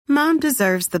Mom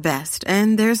deserves the best,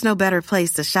 and there's no better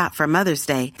place to shop for Mother's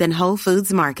Day than Whole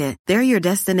Foods Market. They're your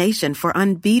destination for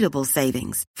unbeatable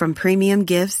savings, from premium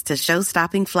gifts to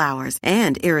show-stopping flowers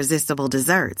and irresistible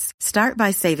desserts. Start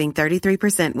by saving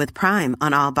 33% with Prime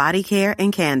on all body care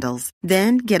and candles.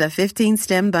 Then get a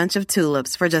 15-stem bunch of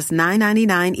tulips for just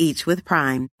 $9.99 each with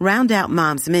Prime. Round out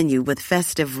Mom's menu with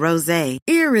festive rosé,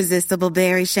 irresistible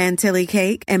berry chantilly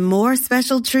cake, and more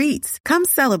special treats. Come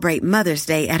celebrate Mother's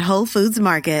Day at Whole Foods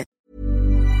Market.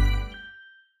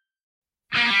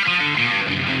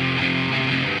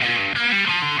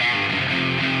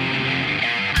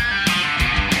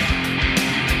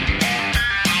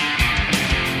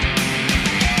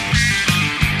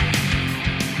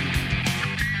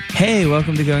 Hey,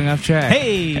 welcome to Going Off Track.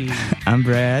 Hey! I'm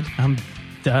Brad. I'm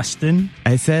Dustin.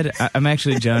 I said, I'm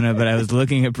actually Jonah, but I was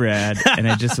looking at Brad, and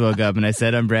I just woke up, and I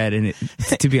said, I'm Brad, and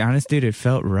to be honest, dude, it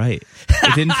felt right.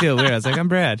 It didn't feel weird. I was like, I'm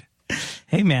Brad.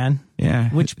 Hey, man. Yeah.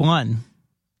 Which one?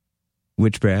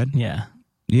 Which Brad? Yeah.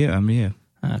 You, I'm you.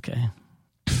 Okay.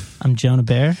 I'm Jonah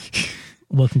Bear.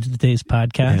 Welcome to today's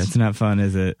podcast. Yeah, it's not fun,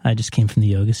 is it? I just came from the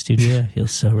yoga studio. I feel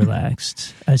so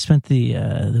relaxed. I spent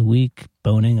the week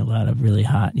boning a lot of really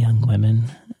hot young women,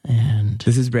 and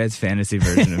this is Brad's fantasy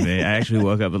version of me. I actually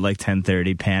woke up at like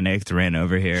 10:30, panicked, ran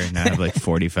over here. Now I have like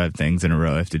 45 things in a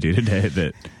row I have to do today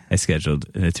that I scheduled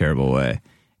in a terrible way.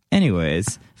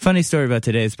 Anyways, funny story about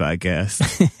today's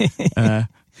podcast.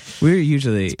 We're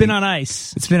usually... It's been on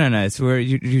ice. It's been on ice. We're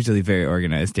usually very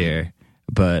organized here,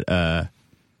 but I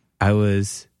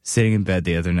was sitting in bed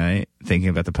the other night thinking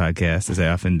about the podcast, as I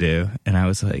often do, and I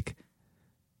was like,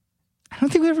 I don't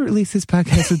think we ever released this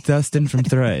podcast with Dustin from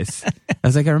Thrice. I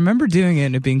was like, I remember doing it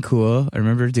and it being cool. I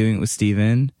remember doing it with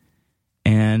Steven,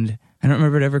 and I don't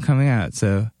remember it ever coming out.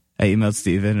 So I emailed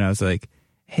Steven, and I was like,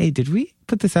 hey, did we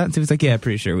put this out? And he was like, yeah,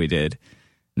 pretty sure we did.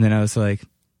 And then I was like,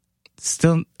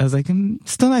 I'm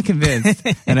still not convinced.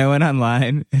 And I went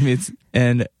online,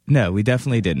 and no, we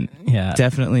definitely didn't. Yeah.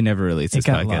 Definitely never released this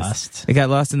podcast. Lost. It got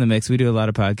lost in the mix. We do a lot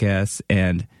of podcasts,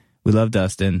 and we love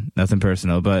Dustin, nothing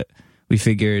personal, but we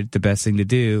figured the best thing to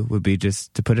do would be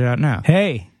just to put it out now.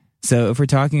 Hey. So if we're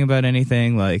talking about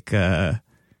anything like 9/11,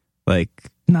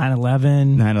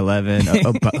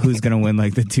 who's going to win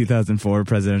like the 2004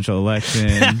 presidential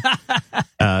election,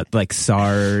 like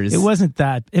SARS. It wasn't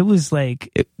that. It was like...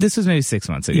 this was maybe 6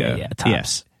 months ago. Yeah, tops. Yeah.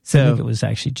 So I think it was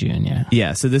actually June, yeah.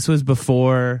 Yeah, so this was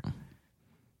before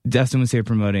Dustin was here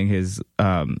promoting his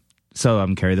solo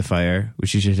album, Carry the Fire,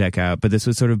 which you should check out. But this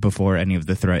was sort of before any of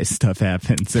the Thrice stuff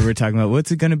happened. So we're talking about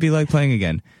what's it going to be like playing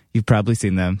again. You've probably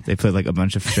seen them. They put like a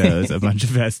bunch of shows, a bunch of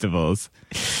festivals.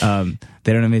 They don't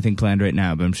have anything planned right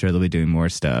now, but I'm sure they'll be doing more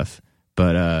stuff.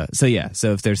 But so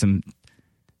if there's some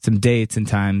dates and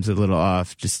times a little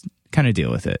off, just kind of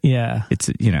deal with it. Yeah. It's,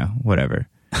 whatever.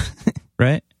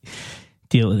 Right?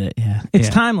 Deal with it, yeah. It's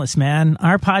timeless, man.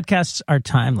 Our podcasts are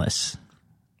timeless.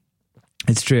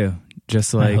 It's true.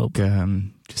 Just like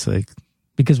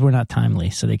because we're not timely,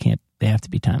 so they have to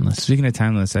be timeless. Speaking of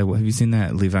timeless, have you seen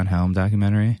that Lee Van Helm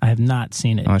documentary? I have not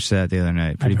seen it. I watched that the other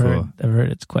night. Pretty cool. I've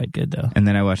heard it's quite good though. And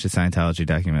then I watched the Scientology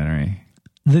documentary.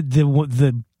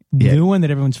 The new one that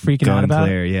everyone's freaking out about?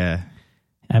 Clear, yeah.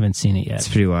 I haven't seen it yet. It's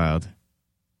pretty wild.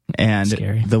 And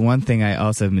scary. The one thing I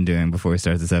also have been doing before we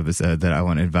start this episode that I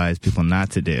want to advise people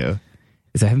not to do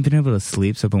is I haven't been able to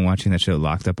sleep, so I've been watching that show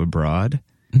Locked Up Abroad.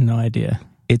 No idea.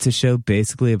 It's a show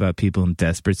basically about people in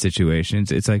desperate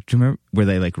situations. It's like, do you remember where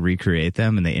they like recreate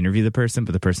them and they interview the person,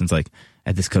 but the person's like, I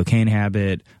had this cocaine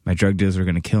habit, my drug dealers were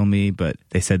going to kill me, but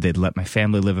they said they'd let my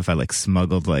family live if I like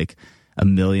smuggled like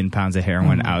 1 million pounds of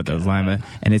heroin out of Lima.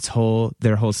 And it's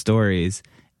their whole stories,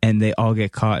 and they all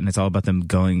get caught, and it's all about them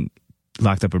going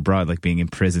locked up abroad, like being in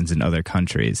prisons in other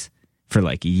countries for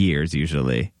like years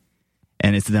usually.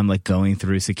 And it's them like going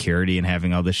through security and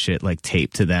having all this shit like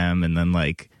taped to them and then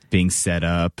like being set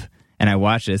up. And I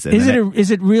watched this. And is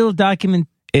it real document?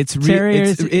 It's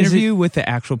an interview with the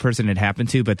actual person it happened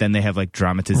to, but then they have like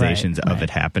dramatizations of it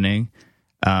happening.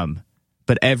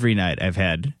 But every night I've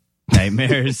had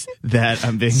nightmares that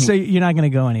I'm being... So you're not going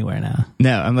to go anywhere now?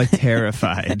 No, I'm like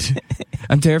terrified.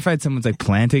 I'm terrified someone's like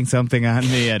planting something on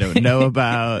me I don't know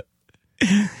about.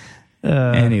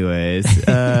 Anyways,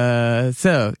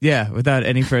 so yeah, without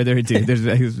any further ado,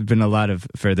 there's been a lot of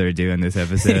further ado in this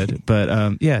episode, but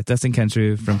Dustin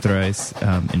Kensrue from Thrice,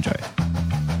 enjoy. It's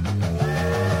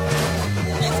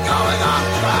going on.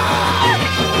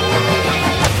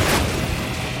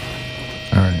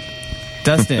 All right,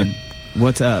 Dustin,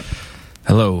 what's up?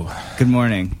 Hello. Good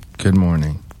morning. Good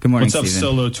morning. Good morning, What's up, Steven.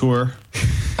 Solo Tour?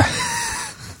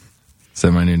 Is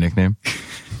that my new nickname?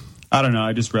 I don't know.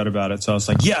 I just read about it, so I was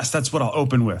like, yes, that's what I'll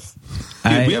open with.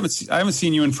 I haven't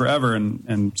seen you in forever,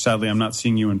 and sadly, I'm not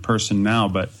seeing you in person now.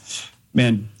 But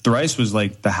man, Thrice was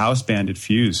like the house band at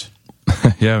Fuse.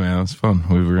 Yeah, man, it was fun.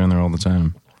 We were in there all the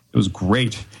time. It was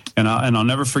great, and I'll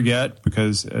never forget,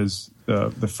 because as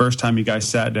the first time you guys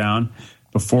sat down,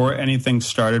 before anything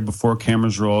started, before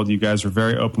cameras rolled, you guys were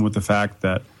very open with the fact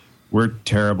that we're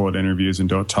terrible at interviews and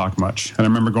don't talk much. And I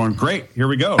remember going, great, here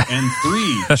we go. And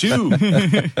 3, 2.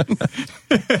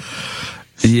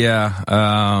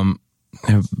 Yeah.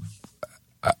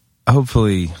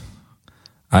 Hopefully,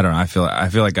 I don't know. I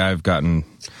feel like I've gotten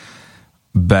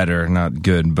better, not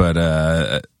good, but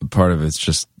part of it's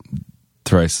just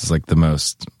Thrice is like the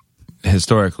most,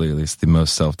 historically at least, the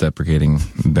most self-deprecating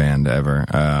band ever,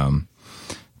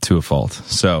 to a fault.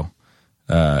 So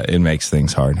it makes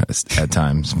things hard at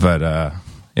times, but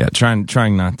yeah,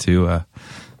 trying not to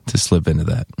slip into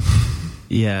that.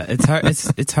 Yeah, it's hard.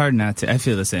 It's hard not to. I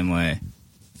feel the same way.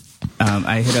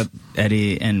 I hit up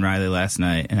Eddie and Riley last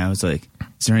night, and I was like,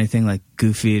 "Is there anything like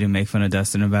goofy to make fun of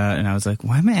Dustin about?" And I was like,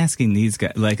 "Why am I asking these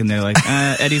guys?" Like, and they're like,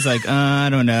 Eddie's like, "I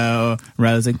don't know."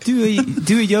 Riley's like, "Do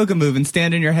a yoga move and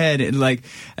stand in your head." And like,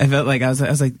 I felt like I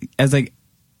was like,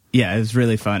 yeah, it was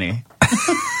really funny.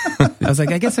 I was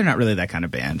like, I guess they're not really that kind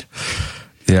of band.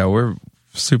 Yeah, we're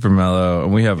super mellow,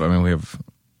 and we have a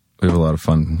lot of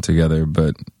fun together.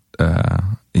 But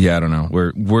yeah, I don't know.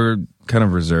 We're kind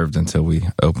of reserved until we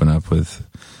open up with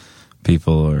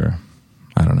people, or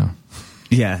I don't know.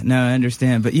 Yeah, no, I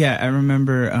understand. But yeah, I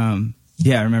remember. I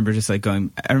remember just like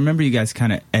going. I remember you guys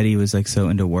kind of. Eddie was like so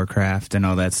into Warcraft and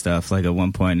all that stuff. Like at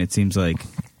one point, it seems like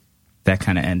that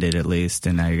kind of ended at least,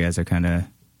 and now you guys are kind of.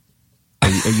 Are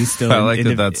you still? I like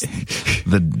that's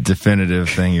the definitive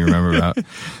thing you remember about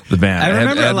the band. I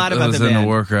remember a lot about the band. In the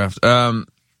Warcraft. No,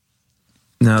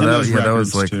 that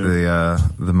was like too.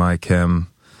 The My Chem.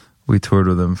 We toured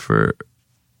with them for,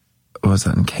 what was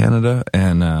that, in Canada?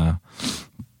 And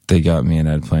they got me and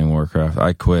Ed playing Warcraft.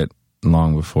 I quit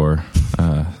long before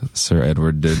Sir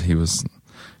Edward did. He was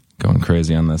going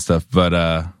crazy on that stuff. But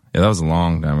yeah, that was a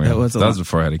long time ago. That was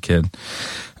before I had a kid,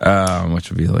 which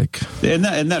would be like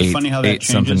isn't that funny how that changes?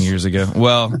 Something years ago.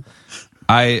 Well,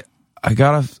 I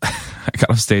got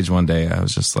off stage one day. I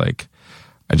was just like,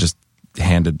 I just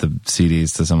handed the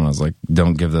CDs to someone. I was like,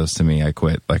 "Don't give those to me. I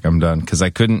quit. Like, I'm done." Because I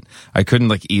couldn't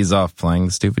like ease off playing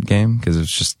the stupid game because it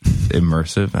was just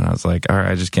immersive. And I was like, "All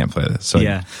right, I just can't play this." So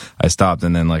yeah, I stopped.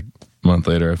 And then like a month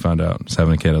later, I found out I was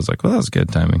having a kid. I was like, "Well, that was good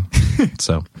timing."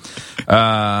 So,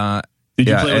 did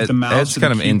you play with the mouse? Ed's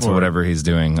kind of into whatever he's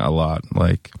doing a lot.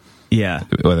 Like, yeah,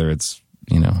 whether it's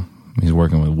he's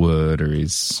working with wood or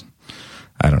he's,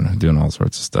 I don't know, doing all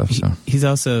sorts of stuff. So he's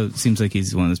also seems like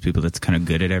he's one of those people that's kind of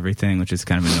good at everything, which is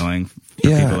kind of annoying for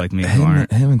people like me who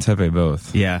aren't. Him and Tepe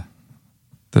both. Yeah,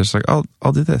 they're just like,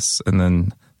 I'll do this, and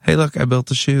then, hey, look, I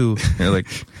built a shoe. You're like,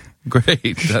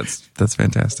 great, that's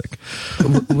fantastic.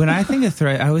 When I think of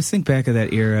Thrice, I always think back of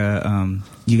that era.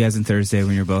 You guys and Thursday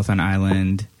when you're both on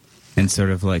Island and sort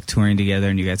of like touring together,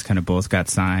 and you guys kind of both got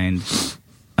signed.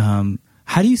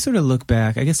 How do you sort of look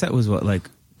back? I guess that was what, like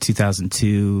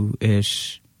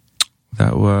 2002-ish?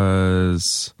 That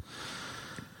was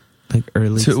like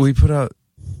early. So we put out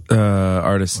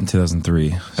Artists in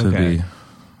 2003. So it'd be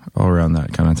all around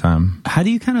that kind of time. How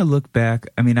do you kind of look back?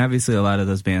 I mean, obviously a lot of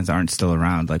those bands aren't still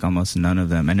around, like almost none of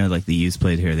them. I know like the Used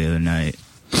played here the other night,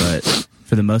 but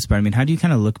for the most part, I mean, how do you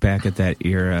kind of look back at that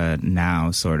era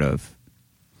now, sort of?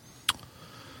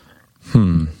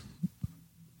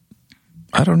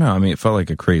 I don't know. I mean, it felt like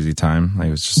a crazy time. Like,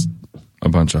 it was just a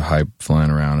bunch of hype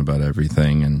flying around about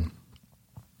everything. And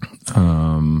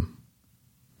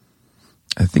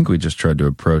I think we just tried to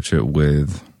approach it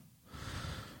with,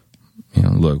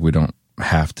 look, we don't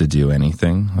have to do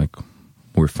anything. Like,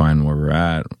 we're fine where we're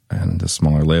at and a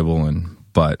smaller label,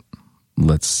 but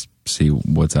let's see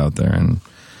what's out there and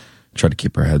try to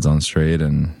keep our heads on straight.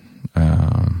 And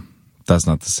that's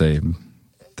not to say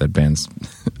that bands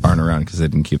aren't around because they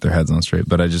didn't keep their heads on straight.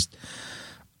 But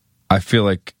I feel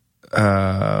like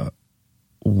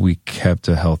we kept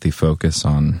a healthy focus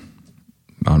on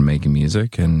making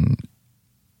music, and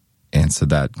so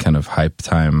that kind of hype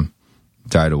time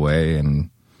died away, and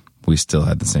we still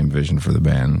had the same vision for the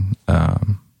band.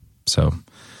 So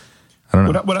I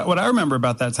don't know. What I remember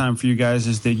about that time for you guys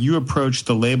is that you approached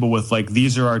the label with like,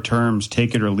 these are our terms,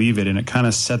 take it or leave it, and it kind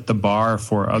of set the bar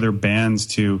for other bands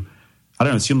to, I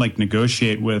don't know, it seemed like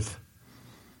negotiate with,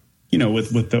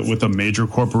 with a major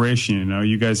corporation.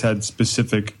 You guys had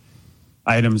specific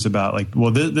items about like,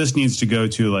 well, this needs to go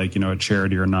to like, a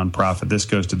charity or a nonprofit. This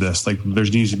goes to this. Like, there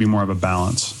needs to be more of a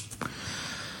balance.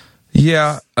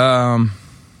 Yeah.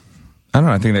 I don't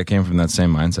know. I think that came from that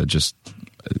same mindset. Just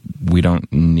we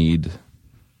don't need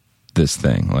this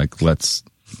thing. Like,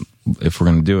 if we're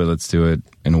going to do it, let's do it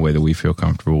in a way that we feel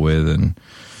comfortable with. And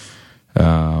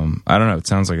I don't know. It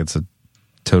sounds like it's a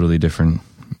totally different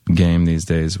game these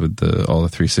days with all the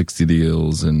 360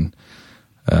 deals, and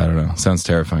I don't know. It sounds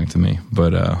terrifying to me,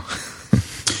 but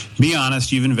be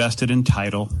honest. You've invested in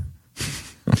Tidal.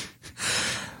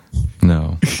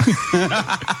 No.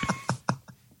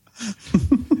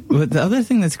 But the other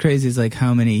thing that's crazy is like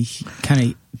how many kind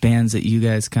of bands that you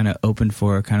guys kind of opened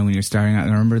for kind of when you're starting out.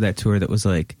 I remember that tour that was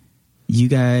like you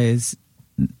guys,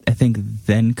 I think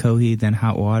then Coheed, then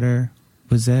Hot Water.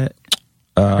 Was that?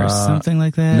 Or something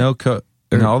like that? No,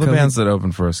 all the bands that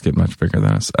opened for us get much bigger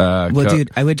than us.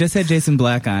 Dude, I would just had Jason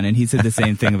Black on, and he said the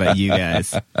same thing about you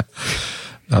guys.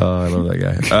 Oh, I love that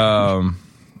guy.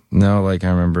 No, like I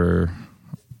remember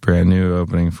Brand New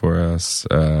opening for us.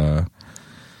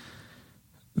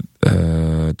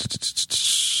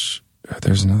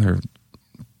 There's another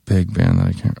big band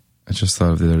that I just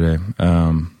thought of the other day.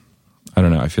 I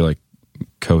don't know. I feel like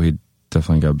Coheed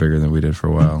definitely got bigger than we did for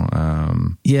a while.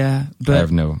 Yeah, but I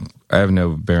have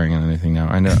no bearing on anything now.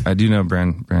 I do know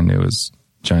Brand New is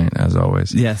giant as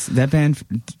always. Yes, that band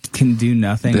can do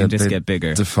nothing and just get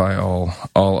bigger. Defy all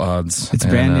odds. It's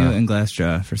Brand New and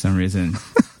Glassjaw for some reason.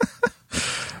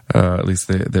 At least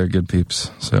they're good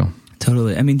peeps. So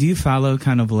totally. I mean, do you follow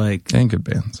kind of like and good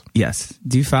bands? Yes.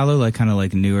 Do you follow like kind of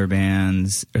like newer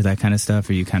bands or that kind of stuff,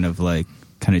 or you kind of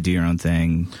do your own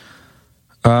thing?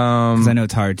 Because I know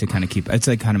it's hard to kind of keep. It's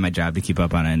like kind of my job to keep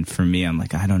up on it. And for me, I'm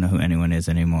like, I don't know who anyone is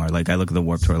anymore. Like I look at the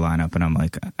Warped Tour lineup and I'm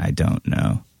like, I don't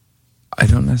know. I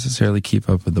don't necessarily keep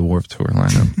up with the Warped Tour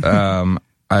lineup.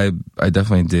 I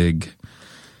definitely dig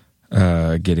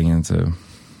getting into,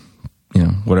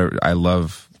 whatever. I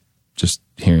love just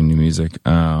hearing new music.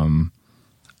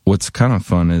 What's kind of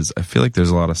fun is I feel like there's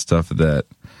a lot of stuff that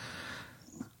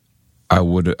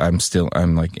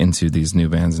I'm like into these new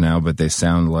bands now, but they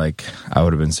sound like I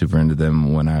would have been super into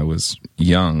them when I was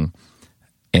young,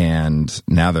 and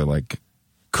now they're like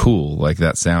cool. Like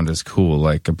that sound is cool,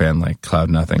 like a band like Cloud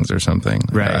Nothings or something.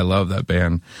 Right. I love that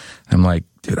band. I'm like,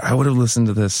 dude, I would have listened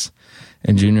to this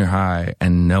in junior high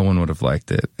and no one would have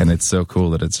liked it. And it's so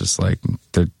cool that it's just like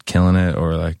they're killing it.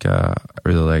 Or like I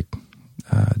really like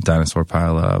Dinosaur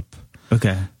Pile Up.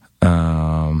 Okay.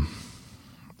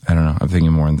 I don't know. I'm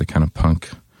thinking more in the kind of punk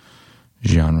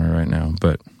genre right now,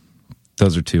 but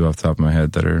those are two off the top of my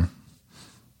head that are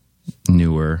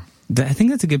newer. I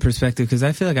think that's a good perspective, because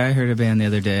I feel like I heard a band the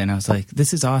other day and I was like,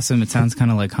 this is awesome. It sounds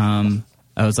kind of like Hum.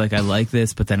 I was like, I like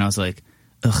this, but then I was like,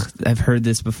 ugh, I've heard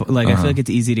this before. Like, I feel like it's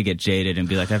easy to get jaded and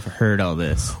be like, I've heard all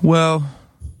this. Well,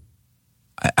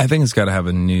 I think it's got to have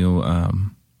a new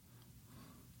kind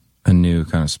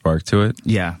of spark to it.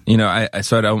 Yeah. I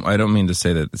don't mean to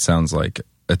say that it sounds like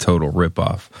a total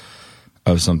ripoff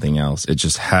of something else. It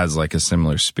just has like a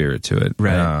similar spirit to it.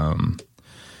 Right.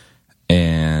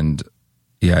 And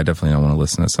yeah, I definitely don't want to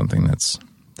listen to something that's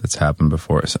happened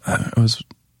before. So I can't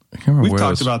remember. We've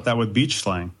talked about that with Beach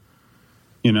Slang.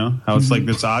 How it's like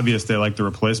it's obvious they like the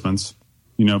Replacements,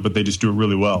 but they just do it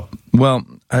really well. Well,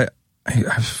 I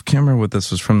can't remember what this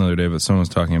was from the other day, but someone was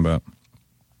talking about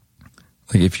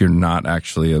like if you're not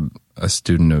actually a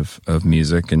student of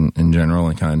music in general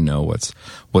and kind of know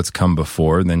what's come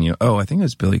before, then I think it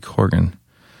was Billy Corgan.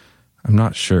 I'm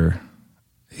not sure.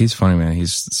 He's funny, man.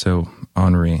 He's so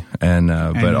ornery and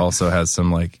but also has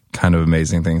some like kind of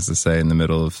amazing things to say in the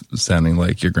middle of sounding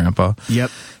like your grandpa.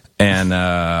 Yep. And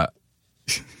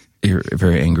you're a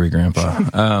very angry grandpa.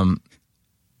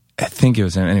 I think it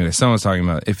was him. Anyway, someone was talking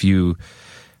about if you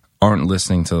aren't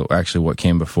listening to actually what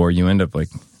came before, you end up like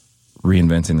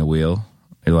reinventing the wheel.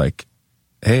 You're like,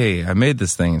 hey, I made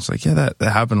this thing. It's like, yeah, that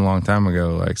happened a long time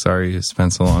ago. Like, sorry you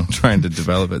spent so long trying to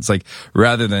develop it. It's like,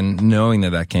 rather than knowing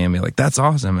that came, be like, that's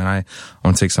awesome. And I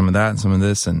want to take some of that and some of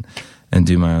this and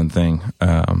do my own thing.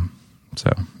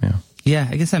 So, yeah. Yeah,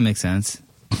 I guess that makes sense.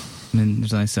 I mean,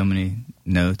 there's only so many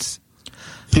notes.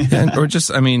 Or just,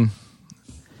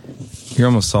 you're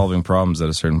almost solving problems at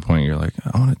a certain point. You're like,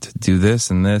 I want it to do this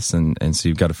and this. And so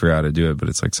you've got to figure out how to do it. But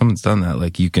it's like someone's done that.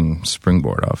 Like you can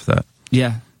springboard off that.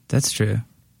 Yeah, that's true.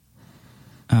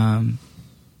 And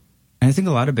I think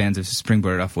a lot of bands have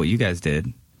springboarded off what you guys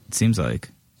did. It seems like.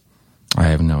 I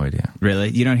have no idea. Really?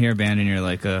 You don't hear a band and you're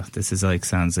like, oh, this is like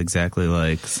sounds exactly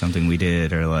like something we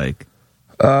did, or like.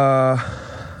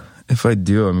 If I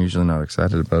do, I'm usually not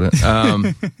excited about it.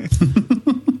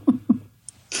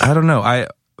 I don't know.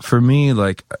 For me,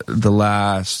 like the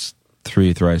last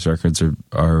 3 Thrice records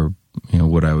are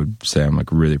what I would say I'm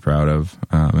like really proud of,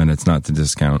 and it's not to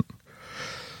discount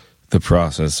the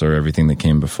process or everything that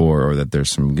came before, or that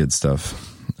there's some good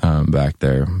stuff back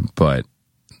there. But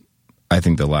I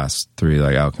think the last three,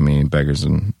 like Alchemy, Beggars,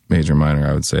 and Major Minor,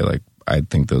 I would say, like, I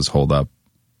think those hold up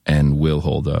and will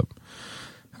hold up.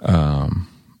 I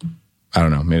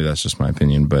don't know, maybe that's just my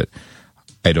opinion, but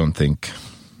I don't think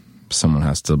someone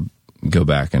has to go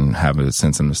back and have a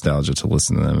sense of nostalgia to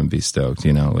listen to them and be stoked,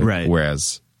 you know? Like, right.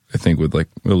 Whereas I think with like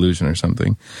Illusion or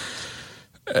something,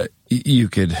 you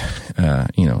could,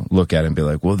 look at it and be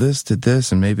like, well, this did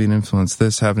this and maybe it influenced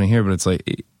this happening here. But it's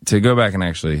like, to go back and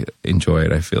actually enjoy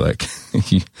it, I feel like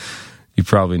you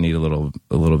probably need a little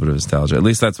bit of nostalgia. At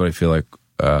least that's what I feel like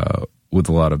with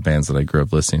a lot of bands that I grew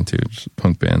up listening to, just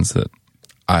punk bands that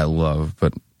I love,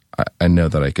 but I know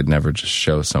that I could never just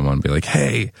show someone and be like,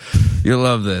 hey, you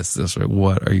love this. This, like,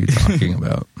 what are you talking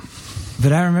about?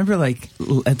 But I remember, like,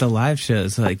 at the live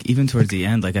shows, like, even towards the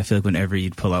end, like, I feel like whenever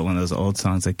you'd pull out one of those old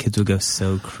songs, like, kids would go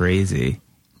so crazy.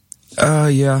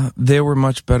 Yeah, they were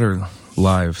much better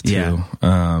live, too.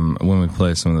 Yeah. When we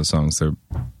play some of the songs, they're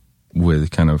with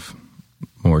kind of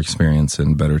more experience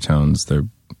and better tones. They're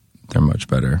much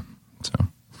better, so.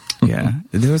 Yeah.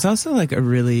 There was also, like,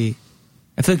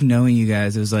 I feel like knowing you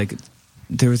guys, it was like,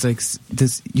 there was like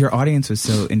this, your audience was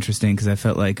so interesting because I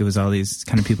felt like it was all these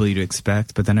kind of people you'd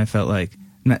expect, but then I felt like,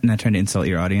 not trying to insult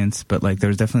your audience, but like there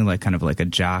was definitely like kind of like a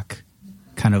jock,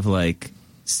 kind of like,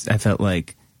 I felt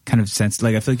like kind of sense,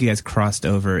 like I feel like you guys crossed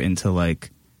over into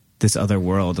like this other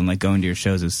world, and like going to your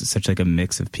shows was such like a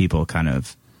mix of people kind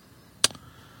of.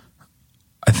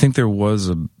 I think there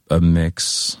was a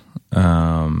mix.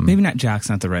 Maybe not jock's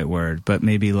not the right word, but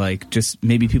maybe like just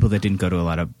maybe people that didn't go to a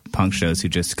lot of punk shows who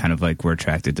just kind of like were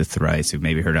attracted to Thrice, who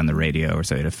maybe heard on the radio or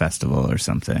saw at a festival or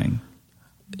something.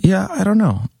 Yeah, I don't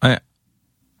know. I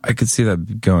could see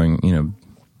that going,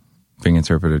 being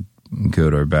interpreted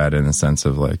good or bad in the sense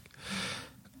of like,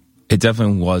 it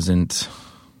definitely wasn't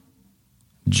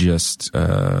just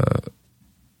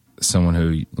someone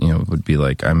who, would be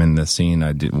like, I'm in the scene,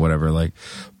 I did whatever, like,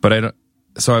 but I don't.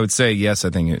 So I would say, yes, I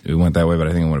think it went that way, but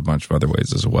I think it went a bunch of other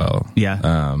ways as well.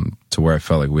 Yeah. To where I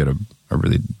felt like we had a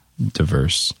really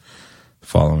diverse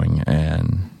following.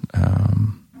 And,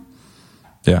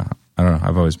 yeah, I don't know.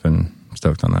 I've always been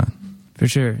stoked on that. For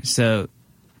sure. So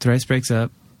Thrice breaks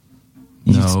up.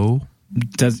 No.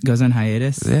 Goes on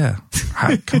hiatus? Yeah.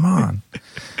 Come on.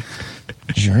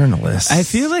 Journalists. I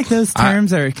feel like those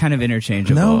terms are kind of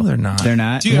interchangeable. No, they're not. They're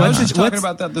not? Dude, I was just talking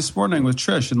about that this morning with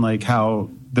Trish, and like how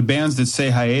the bands that say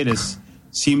hiatus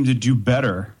seem to do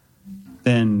better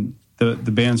than the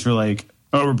bands who are like,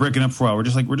 oh, we're breaking up for a while.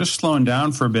 We're just slowing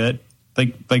down for a bit.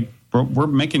 Like we're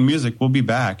making music. We'll be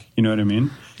back. You know what I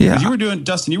mean? Yeah. 'Cause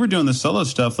you were doing the solo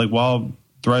stuff like while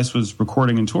Thrice was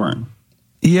recording and touring.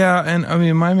 Yeah, and I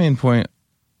mean, my main point,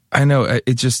 I know, I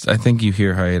think you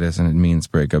hear hiatus and it means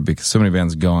breakup because so many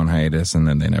bands go on hiatus and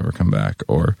then they never come back,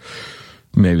 or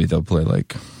maybe they'll play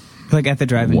like at the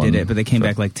Drive-In did it, but they came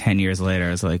back like 10 years later.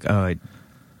 I was like,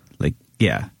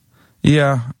 yeah.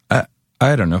 Yeah,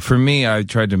 I don't know. For me, I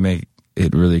tried to make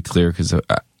it really clear because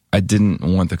I didn't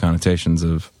want the connotations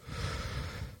of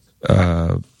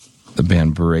the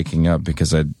band breaking up,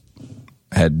 because I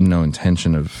had no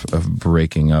intention of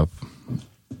breaking up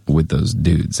with those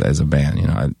dudes as a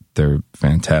band. They're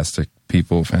fantastic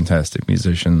people, fantastic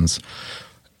musicians,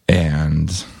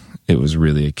 and it was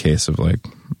really a case of like,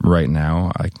 right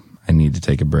now I need to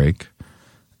take a break,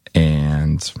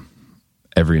 and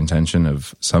every intention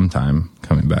of sometime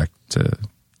coming back to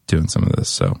doing some of this.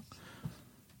 So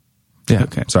yeah,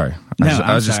 okay. Sorry.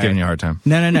 I was just giving you a hard time.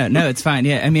 No, it's fine.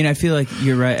 Yeah, I mean, I feel like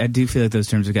you're right. I do feel like those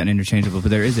terms have gotten interchangeable,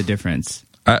 but there is a difference.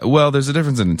 Well, there's a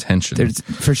difference in intention. There's,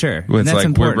 for sure. When it's that's like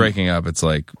important. we're breaking up, it's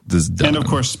like this is done. And of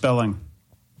course, spelling.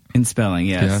 In spelling,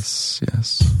 yes.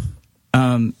 Yes.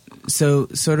 So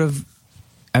sort of,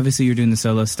 obviously you're doing the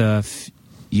solo stuff.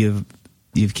 You've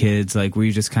kids. Like, were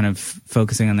you just kind of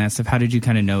focusing on that stuff? How did you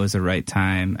kind of know it was the right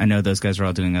time? I know those guys are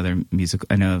all doing other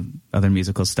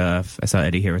musical stuff. I saw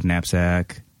Eddie here with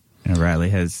Knapsack. Riley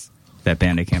has that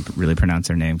band. I can't really pronounce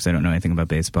their name because I don't know anything about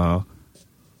baseball.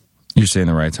 You're saying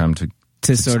the right time to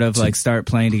sort of like start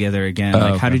playing together again.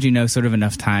 Like, how did you know sort of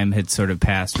enough time had sort of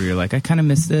passed where you're like, I kind of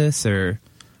miss this, or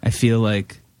I feel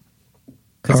like,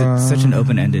 because it's such an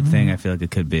open-ended thing, I feel like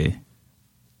it could be.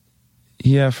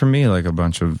 Yeah, for me, like a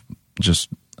bunch of just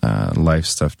life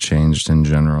stuff changed in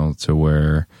general to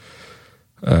where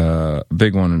a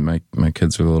big one, my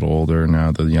kids are a little older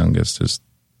now. The youngest is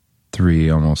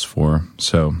 3, almost 4.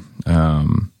 So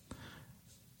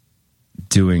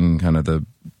doing kind of the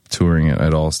touring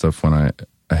at all stuff when I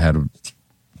had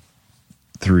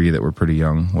 3 that were pretty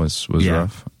young was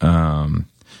rough.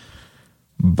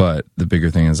 But the bigger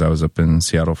thing is I was up in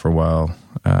Seattle for a while,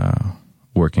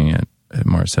 working at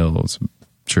Mars Hill. It's a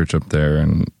church up there,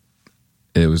 and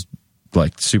it was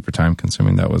like super time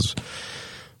consuming. That was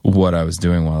what I was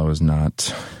doing while I was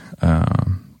not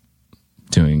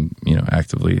doing,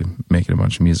 actively making a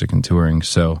bunch of music and touring.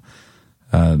 So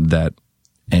that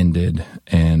ended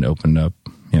and opened up.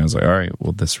 I was like, all right,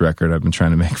 well, this record I've been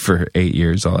trying to make for 8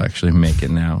 years, I'll actually make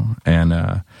it now. And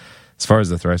as far as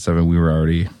the Thrice of it, we were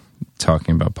already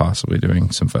talking about possibly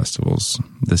doing some festivals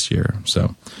this year.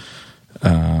 So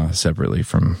separately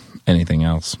from anything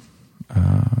else.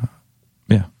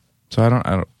 Yeah. So I don't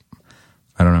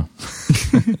know.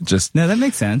 Just no, that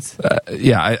makes sense.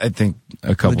 I think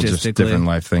a couple just different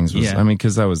life things was,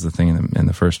 because that was the thing in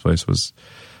the first place was,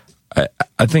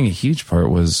 I think a huge part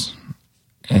was,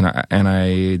 and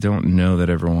I don't know that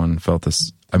everyone felt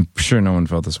this. I'm sure no one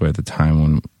felt this way at the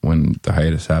time when the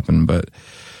hiatus happened, but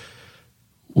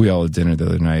we all had dinner the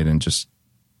other night, and just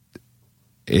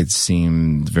it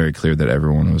seemed very clear that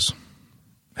everyone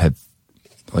had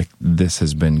this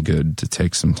has been good to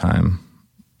take some time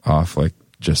off,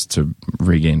 just to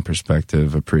regain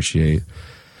perspective, appreciate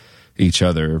each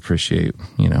other, appreciate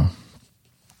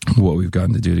what we've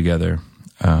gotten to do together.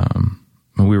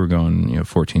 We were going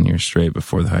 14 years straight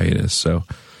before the hiatus, so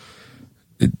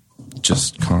it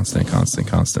just constant.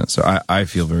 So I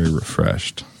feel very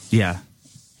refreshed. Yeah.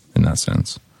 In that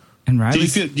sense. And do you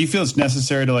feel it's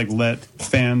necessary to let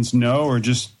fans know, or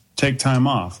just take time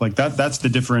off? That's the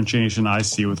differentiation I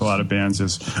see with a lot of bands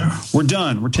is we're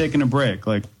done, we're taking a break.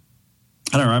 I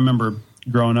don't know, I remember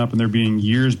growing up and there being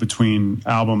years between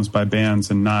albums by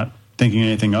bands and not thinking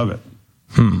anything of it.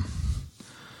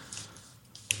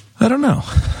 I don't know.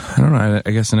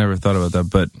 I guess I never thought about that,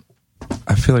 but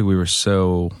I feel like we were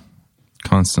so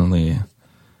constantly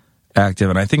active.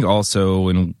 And I think also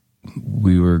when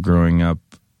we were growing up,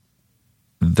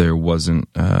 there wasn't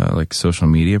social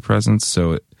media presence.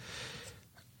 So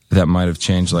that might have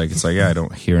changed. I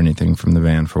don't hear anything from the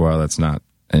band for a while. That's not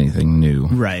anything new.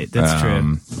 Right. That's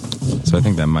true. So I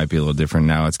think that might be a little different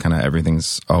now. It's kind of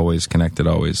everything's always connected,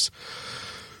 always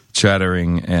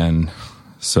chattering. And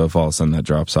so if all of a sudden that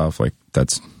drops off,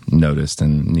 that's noticed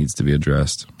and needs to be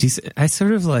addressed. I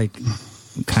sort of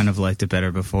kind of liked it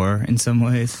better before in some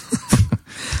ways.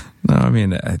 No,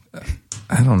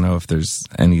 I don't know if there's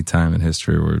any time in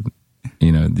history where,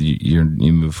 you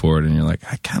move forward and you're like,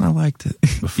 I kind of liked it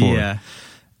before. Yeah.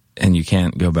 And you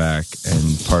can't go back,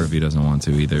 and part of you doesn't want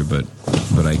to either, but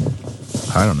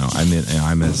I don't know.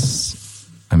 I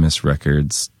miss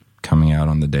records coming out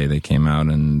on the day they came out,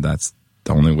 and that's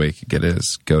the only way you could get it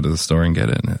is go to the store and get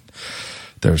it. And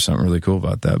there was something really cool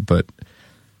about that. But,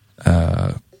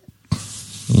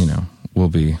 we'll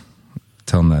be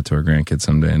telling that to our grandkids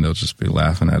someday, and they'll just be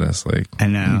laughing at us I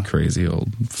know. You crazy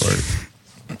old fart.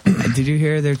 Did you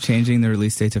hear they're changing the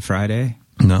release date to Friday?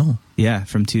 No. Yeah,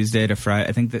 from Tuesday to Friday.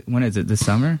 I think when is it? This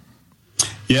summer?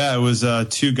 Yeah, it was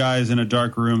two guys in a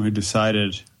dark room who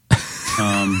decided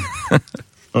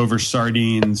over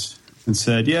sardines and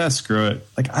said, "Yeah, screw it."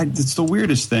 It's the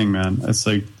weirdest thing, man. It's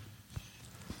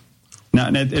now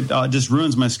it just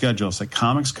ruins my schedule. It's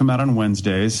comics come out on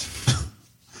Wednesdays.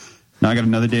 Now I got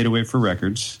another day to wait for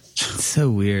records. It's so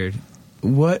weird.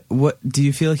 What do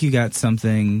you feel like you got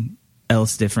something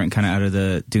else different kind of out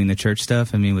of doing the church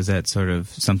stuff? Was that sort of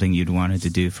something you'd wanted to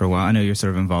do for a while? I know you're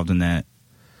sort of involved in that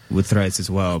with Thrice as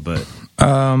well, but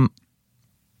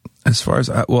as far as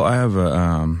I have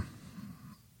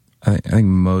I think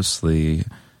mostly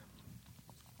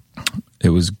it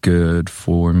was good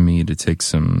for me to take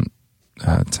some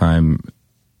time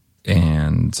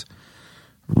and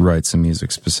write some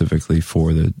music specifically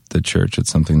for the church.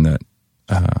 It's something that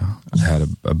I had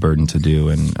a burden to do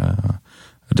and a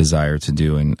desire to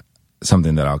do, and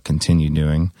something that I'll continue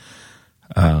doing.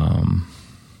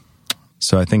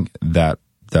 So I think that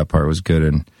part was good,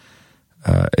 and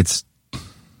it's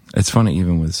funny,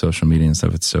 even with social media and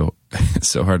stuff. It's so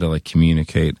hard to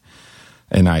communicate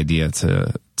an idea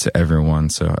to everyone.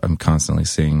 So I'm constantly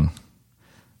seeing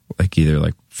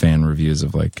either fan reviews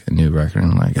of a new record,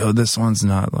 and oh, this one's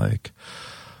not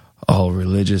all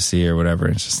religious-y or whatever.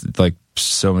 It's just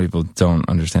so many people don't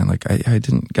understand. I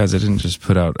didn't just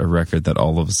put out a record that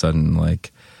all of a sudden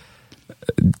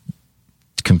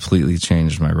completely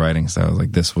changed my writing style.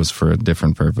 This was for a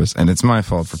different purpose, and it's my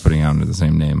fault for putting out under the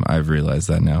same name. I've realized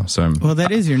that now. So well,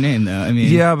 that is your name, though.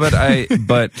 Yeah,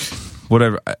 but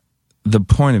whatever. The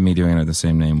point of me doing it under the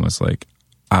same name was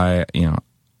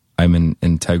I'm an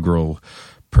integral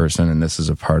person, and this is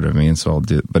a part of me, and so I'll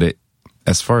do it. But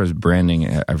as far as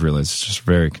branding, I've realized it's just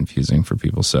very confusing for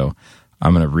people. So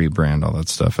I'm going to rebrand all that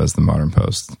stuff as the Modern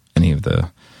Post. Any of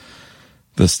the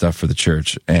the stuff for the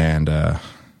church. And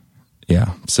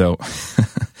yeah, so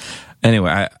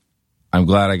anyway, I'm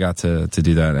glad I got to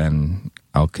do that, and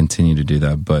I'll continue to do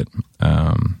that. But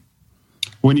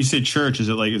when you say church, is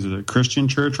it a Christian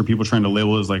church? Were people trying to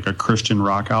label it as like a Christian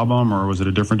rock album, or was it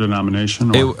a different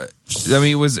denomination? Or?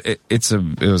 It was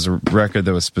a record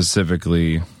that was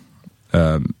specifically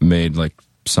made like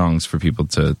songs for people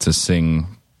to sing,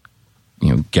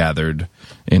 gathered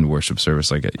in worship service,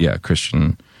 like a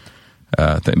Christian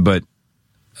thing. But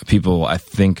I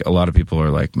think a lot of people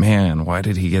are like, man, why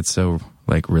did he get so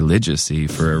like religious-y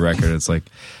for a record? It's like,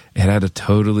 it had a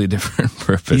totally different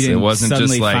purpose. It wasn't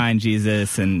suddenly just like find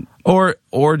Jesus and or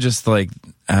just like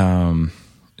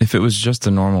if it was just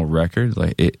a normal record,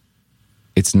 like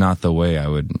it's not the way I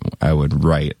would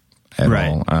write at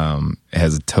all. It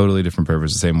has a totally different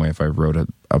purpose. The same way if I wrote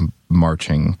a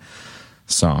marching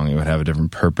song, it would have a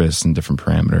different purpose and different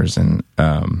parameters, and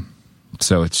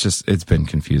so it's been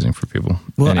confusing for people.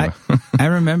 Well, anyway. I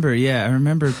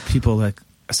remember people like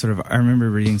I remember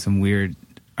reading some weird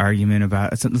argument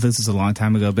about this is a long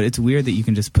time ago, but it's weird that you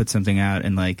can just put something out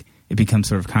and like it becomes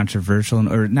sort of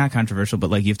controversial, or not controversial,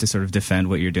 but like you have to sort of defend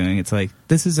what you're doing. It's like,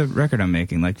 this is a record I'm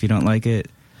making. Like, if you don't like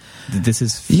it, this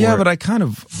is but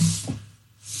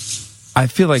I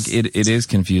feel like it is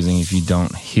confusing if you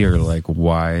don't hear like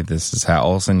why this is how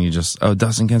all of a sudden you just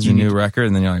Dustin Kensrue new record,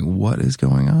 and then you're like, what is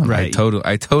going on? Right.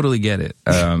 I totally get it.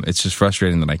 It's just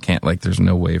frustrating that I can't, like, there's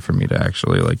no way for me to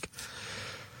actually like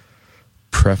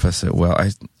preface it well. I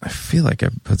feel like I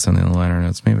put something in the liner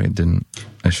notes. Maybe I didn't.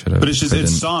 I should have. But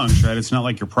it's songs, right? It's not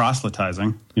like you're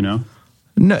proselytizing, No,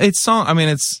 it's song. I mean,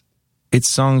 it's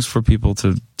songs for people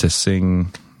to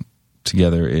sing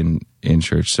together in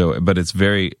church. So, but it's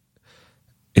very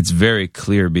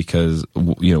clear because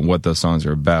what those songs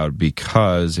are about.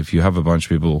 Because if you have a bunch of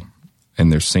people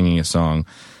and they're singing a song,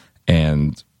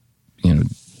 and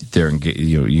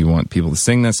you want people to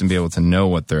sing this and be able to know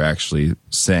what they're actually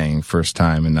saying first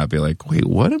time, and not be like, wait,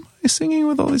 what am I singing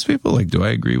with all these people? Like, do I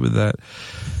agree with that?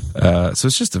 So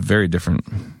it's just a very different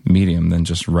medium than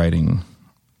just writing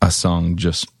a song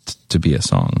just to be a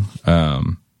song.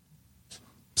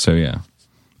 So yeah,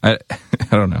 I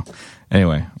don't know.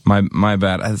 Anyway, my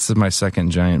bad. This is my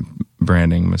second giant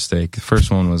branding mistake. The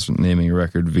first one was naming a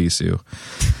record Visu,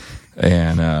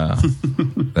 and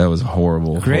that was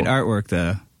horrible. Great artwork,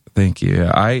 though. Thank you.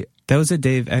 Yeah, that was a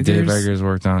Dave Eggers. Dave Eggers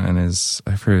worked on it, and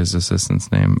I forget his assistant's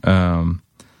name.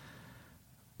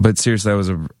 But seriously,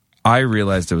 I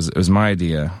realized it was my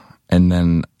idea, and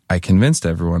then I convinced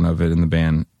everyone of it in the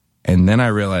band, and then I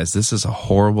realized this is a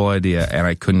horrible idea, and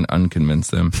I couldn't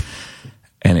unconvince them.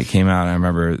 And it came out, and I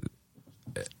remember,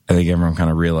 I think everyone kind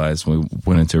of realized when we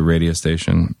went into a radio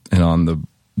station, and on the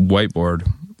whiteboard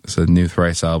it said New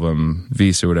Thrice album,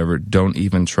 Visu or whatever, don't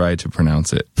even try to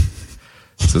pronounce it.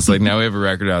 So it's like, now we have a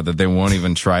record out that they won't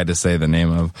even try to say the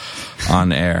name of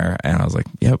on air. And I was like,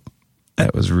 yep,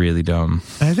 that was really dumb.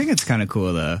 I think it's kind of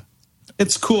cool, though.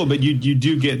 It's cool, but you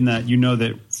do get in that,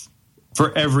 that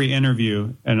for every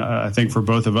interview, and I think for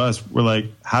both of us, we're like,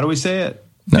 how do we say it?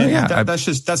 No, and yeah,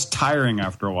 that's tiring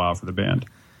after a while for the band.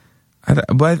 And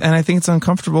I think it's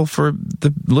uncomfortable for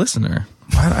the listener.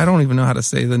 I don't even know how to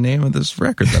say the name of this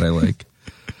record that I like.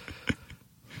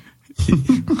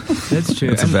 That's true.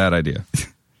 It's a bad idea.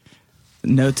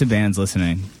 Note to bands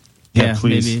listening. Yeah,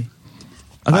 please. Maybe.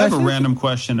 I have a random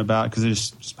question about, because it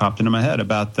just popped into my head,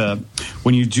 about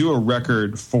when you do a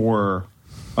record for,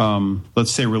 let's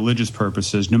say, religious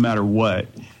purposes, no matter what,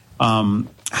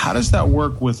 how does that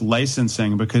work with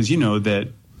licensing? Because that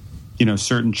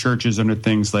certain churches under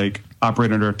things like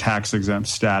operate under a tax exempt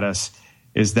status.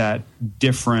 Is that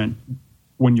different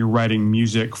when you're writing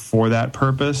music for that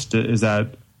purpose? Is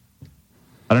that,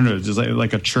 I don't know, does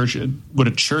like a church, would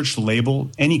a church label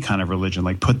any kind of religion,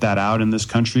 like put that out in this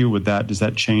country? Does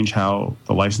that change how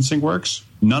the licensing works?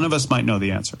 None of us might know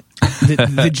the answer.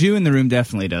 The Jew in the room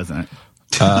definitely doesn't.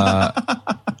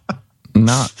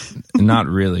 Not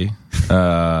really.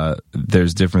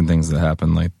 There's different things that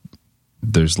happen. Like,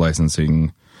 there's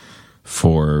licensing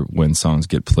for when songs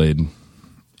get played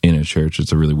in a church.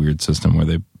 It's a really weird system where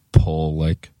they pull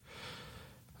like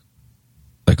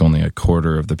only a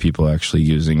quarter of the people actually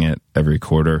using it every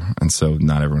quarter, and so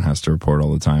not everyone has to report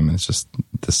all the time. And it's just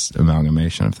this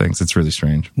amalgamation of things. It's really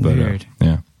strange. But, weird.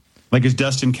 Yeah. Like, is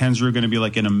Dustin Kensrue going to be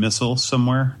like in a missile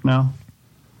somewhere now?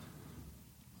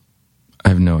 I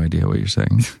have no idea what you're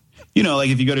saying. Like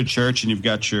if you go to church and you've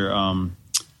got your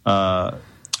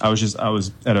I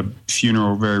was at a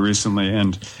funeral very recently,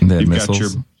 and you've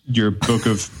missiles? got your book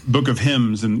of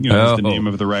hymns, and there's the name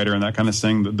of the writer and that kind of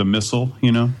thing. The missal,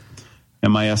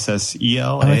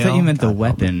 MISSEL. I thought you meant the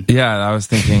weapon. Yeah, I was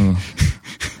thinking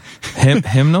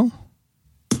Hymnal?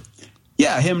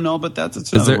 Yeah, hymnal, but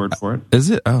that's another word for it. Is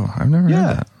it? Oh, I've never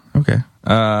heard that. Okay.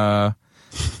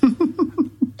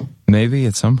 Maybe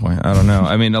at some point. I don't know.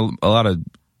 I mean, a lot of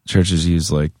churches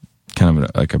use like kind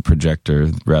of like a projector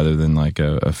rather than like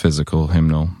a physical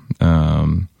hymnal.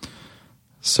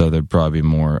 So there'd probably be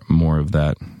more of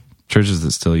that. Churches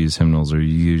that still use hymnals are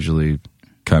usually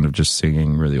kind of just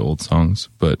singing really old songs,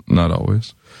 but not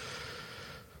always.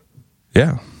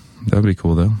 Yeah, that'd be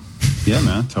cool though. Yeah,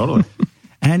 man, totally.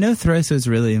 And I know Thrice was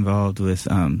really involved with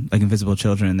like Invisible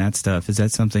Children and that stuff. Is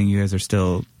that something you guys are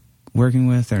still working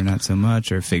with, or not so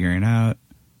much, or figuring out?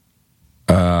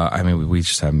 I mean, we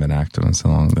just haven't been active in so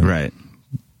long. Right.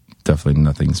 Definitely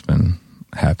nothing's been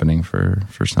happening for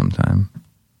some time.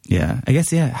 Yeah, I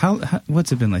guess. Yeah. How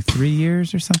what's it been, like 3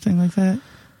 years or something like that?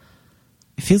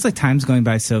 It feels like time's going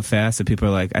by so fast that people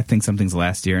are like, I think something's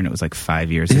last year, and it was like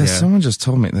 5 years ago. Yeah, someone just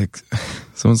told me, like,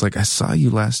 someone's like, I saw you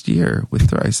last year with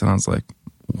Thrice, and I was like,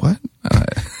 what?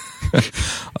 I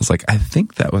was like, I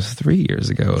think that was 3 years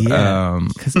ago. Yeah,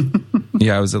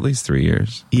 yeah, it was at least 3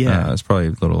 years. Yeah, it was probably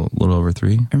a little over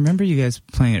 3. I remember you guys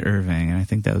playing at Irving, and I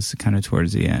think that was kind of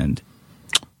towards the end.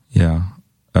 Yeah,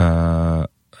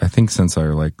 I think since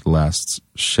our like last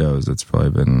shows, it's probably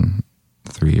been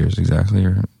 3 years exactly,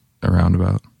 or around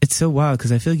about. It's so wild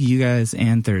because I feel like you guys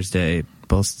and Thursday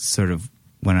both sort of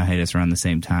went on hiatus around the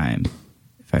same time.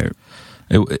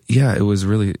 It was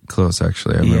really close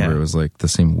actually. I remember it was like the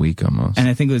same week almost. And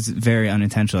I think it was very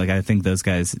unintentional. Like I think those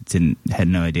guys had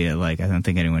no idea. Like I don't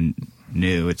think anyone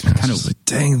knew. It's kind of like,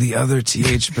 dang, the other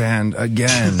TH band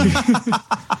again.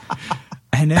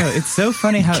 I know, it's so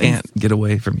funny how can't get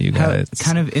away from you guys.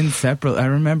 Kind of inseparable. I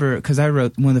remember because I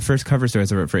wrote one of the first cover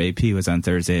stories I wrote for AP was on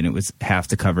Thursday, and it was half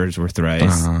the covers were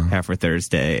Thrice, half were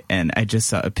Thursday, and I just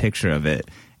saw a picture of it,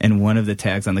 and one of the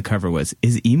tags on the cover was,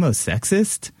 "Is emo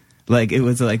sexist?" Like it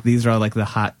was like these are all like the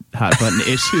hot button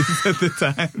issues at the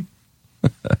time.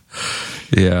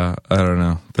 Yeah, I don't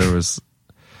know. There was,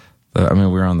 I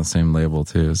mean, we were on the same label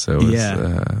too, so it was,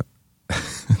 yeah.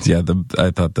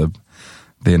 I thought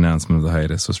the announcement of the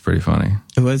hiatus was pretty funny.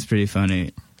 It was pretty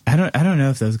funny. I don't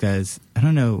know if those guys. I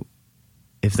don't know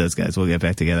if those guys will get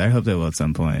back together. I hope they will at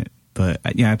some point. But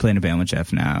I play in a band with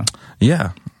Jeff now.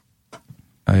 Yeah,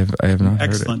 I have not Excellent heard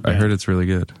it. band. I heard it's really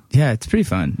good. Yeah, it's pretty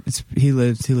fun. He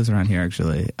lives around here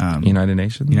actually. United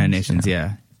Nations. United Nations,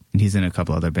 yeah. And he's in a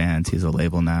couple other bands. He's a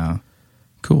label now.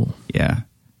 Cool. Yeah,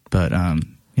 but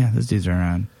yeah, those dudes are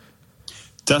around.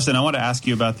 Dustin, I want to ask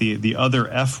you about the other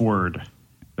F word.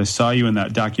 I saw you in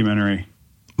that documentary.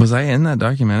 Was I in that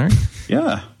documentary?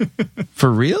 Yeah.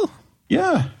 For real?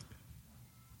 Yeah.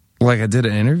 Like I did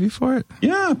an interview for it?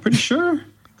 Yeah, pretty sure.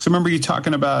 Because I remember you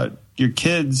talking about your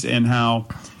kids and how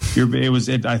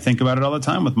I think about it all the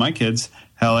time with my kids.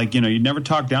 How you never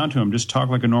talk down to them, just talk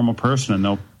like a normal person, and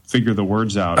they'll figure the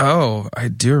words out. Oh, I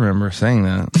do remember saying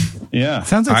that. Yeah,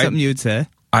 sounds like something you would say.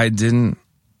 I did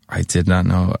not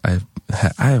know. I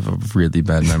have a really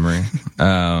bad memory.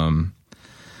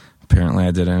 Apparently,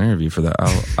 I did an interview for that.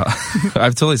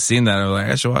 I've totally seen that. I was like,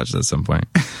 I should watch that at some point,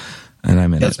 and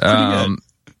I'm in it. Good.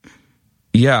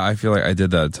 Yeah, I feel like I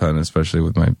did that a ton, especially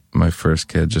with my first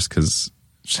kid, just because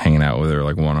just hanging out with her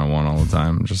like one-on-one all the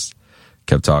time, just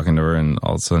kept talking to her, and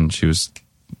all of a sudden she was.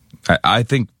 I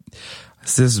think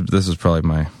this was probably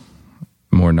my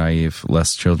more naive,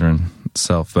 less children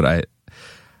self, but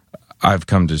I've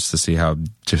come just to see how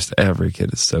just every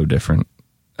kid is so different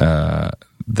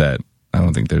that I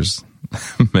don't think there's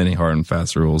many hard and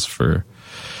fast rules for,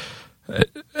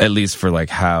 at least for like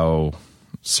how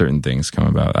certain things come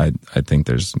about. I think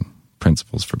there's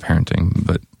principles for parenting,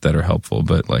 but that are helpful.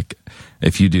 But like,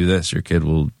 if you do this, your kid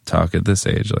will talk at this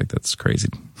age. Like that's crazy.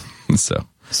 So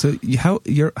how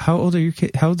old are your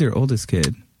kid? How old's your oldest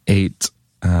kid? 8,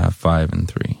 5, and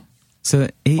 3. So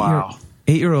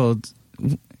 8-year-old.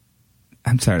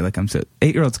 I'm sorry,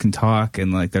 8-year-olds can talk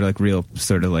and like they're like real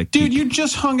sort of like. Dude, you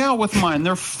just hung out with mine.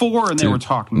 They're 4 and they were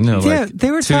talking. No, yeah,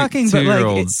 they were talking, but like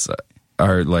 2-year-olds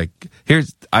are like.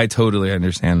 I totally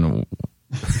understand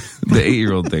the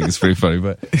 8-year-old thing is pretty funny,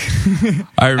 but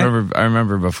I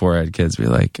remember before I had kids, be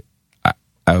like,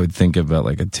 I would think about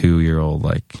like a 2-year-old,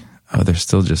 like, oh, they're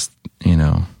still just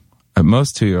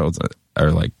most 2-year-olds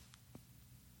are like,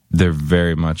 they're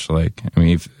very much like, I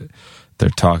mean, if they're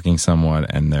talking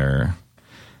somewhat and they're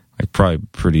like probably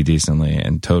pretty decently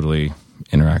and totally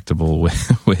interactable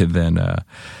with and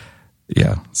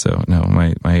yeah. So no,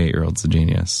 my 8-year-old's a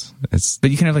genius.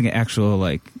 But you can have like an actual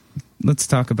like, let's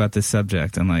talk about this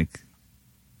subject and like.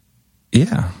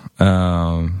 Yeah.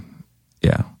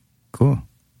 Yeah. Cool.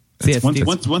 See,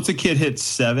 once a kid hits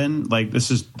 7, like this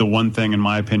is the one thing, in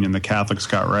my opinion, the Catholics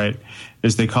got right,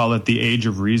 is they call it the age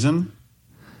of reason.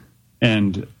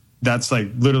 And that's like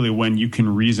literally when you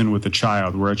can reason with a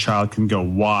child, where a child can go,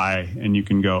 why? And you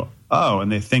can go, oh,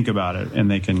 and they think about it and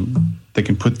they can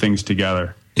put things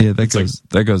together. Yeah,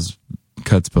 that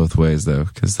cuts both ways though,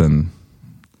 because then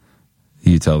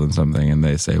you tell them something and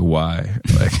they say why,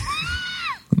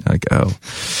 like oh,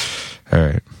 all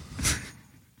right.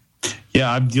 Yeah,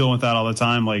 I'm dealing with that all the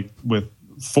time. Like with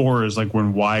 4 is like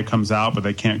when why comes out, but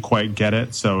they can't quite get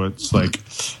it. So it's like,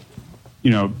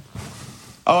 oh,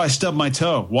 I stubbed my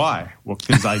toe. Why? Well,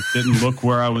 because I didn't look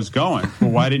where I was going.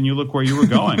 Well, why didn't you look where you were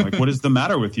going? Like, what is the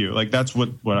matter with you? Like, that's what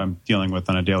I'm dealing with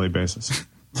on a daily basis.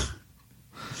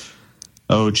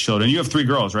 Oh, children. You have 3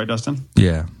 girls, right, Dustin?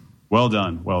 Yeah. Well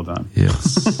done. Well done.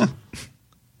 Yes.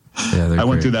 Yeah, I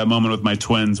went through that moment with my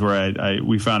twins where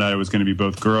we found out it was going to be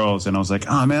both girls, and I was like,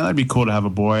 oh, man, that'd be cool to have a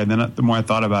boy. And then the more I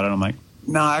thought about it, I'm like,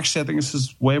 no, actually, I think this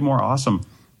is way more awesome.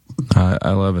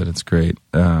 I love it. It's great.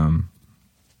 Yeah,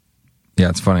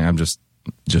 it's funny. I'm just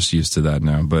used to that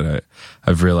now, but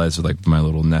I've realized with like my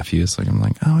little nephews, like I'm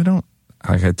like, oh,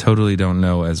 I totally don't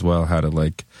know as well how to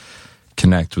like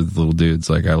connect with little dudes.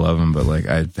 Like I love them, but like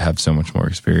I have so much more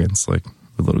experience like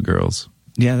with little girls.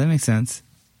 Yeah, that makes sense.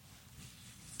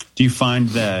 Do you find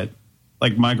that,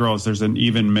 like my girls, there's an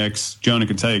even mix, Jonah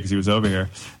can tell you because he was over here,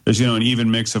 there's, an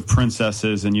even mix of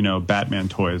princesses and, Batman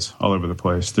toys all over the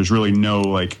place. There's really no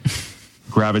like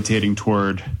gravitating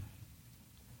toward,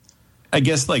 I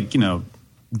guess, like,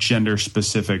 gender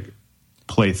specific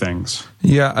playthings.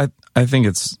 Yeah, I think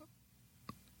it's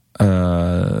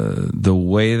the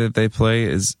way that they play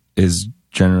is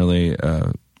generally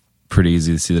pretty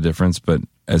easy to see the difference. But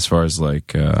as far as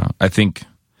like, I think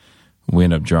we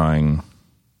end up drawing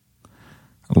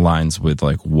lines with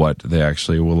like what they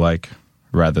actually will like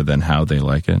rather than how they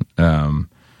like it. I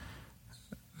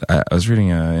was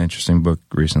reading an interesting book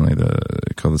recently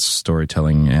called The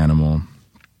Storytelling Animal.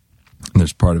 And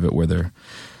there's part of it where they're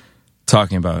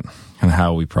talking about kind of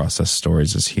how we process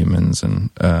stories as humans. And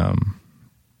I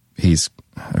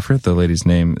forget the lady's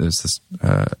name. There's this,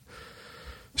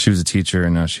 she was a teacher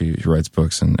and now she writes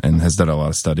books and has done a lot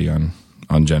of study on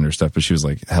gender stuff, but she was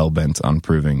like hell-bent on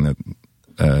proving that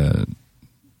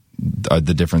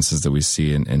the differences that we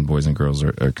see in boys and girls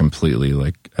are completely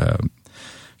like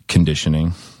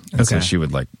conditioning. And so she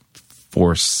would like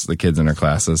force the kids in her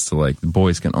classes to like,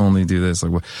 boys can only do this,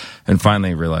 like, and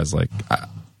finally realized like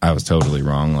I was totally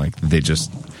wrong. Like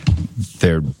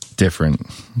they're different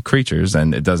creatures,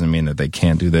 and it doesn't mean that they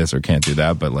can't do this or can't do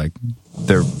that, but like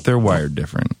they're wired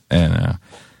different. And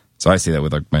so I see that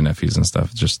with like my nephews and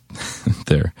stuff. Just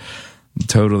they're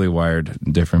totally wired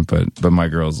different, but my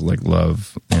girls like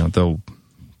love, they'll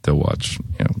watch,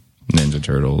 Ninja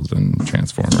Turtles and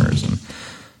Transformers, and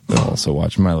they'll also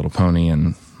watch My Little Pony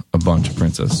and a bunch of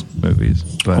princess movies.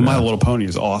 But My Little Pony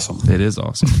is awesome. It is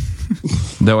awesome.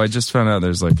 Though I just found out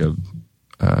there's like a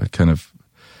kind of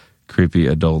creepy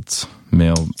adult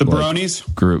male the bronies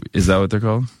group. Is that what they're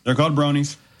called? They're called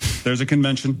bronies. There's a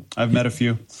convention. I've met a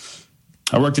few.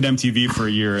 I worked at MTV for a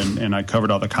year and I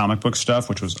covered all the comic book stuff,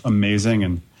 which was amazing.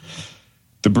 And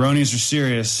the bronies are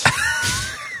serious.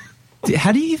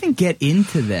 How do you even get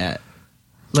into that?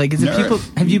 Like, is it people?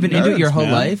 Have you been into it your whole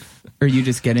life, or you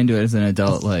just get into it as an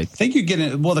adult? Like, I think you get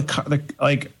in. Well,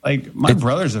 my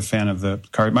brother's a fan of the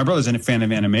card. My brother's a fan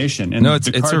of animation. And no,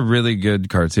 it's a really good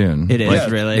cartoon. It is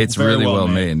It's really well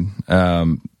made.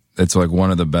 It's like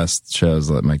one of the best shows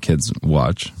that my kids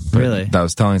watch. But really, I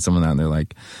was telling someone that, and they're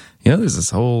like, there's this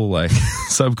whole like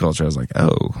subculture. I was like,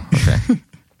 oh, okay.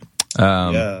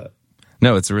 Yeah.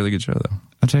 No, it's a really good show though.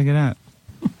 I'll check it out.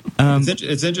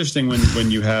 It's interesting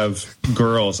when you have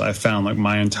girls. I found like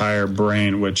my entire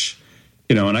brain, which,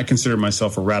 and I consider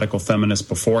myself a radical feminist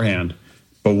beforehand,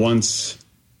 but once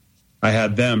I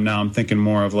had them, now I'm thinking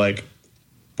more of like,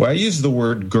 well, I use the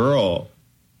word girl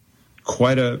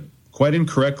quite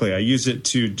incorrectly. I use it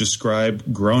to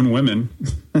describe grown women,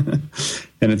 and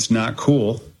it's not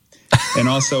cool. And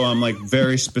also, I'm like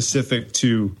very specific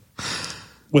to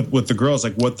with the girls,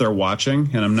 like what they're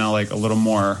watching, and I'm now like a little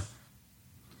more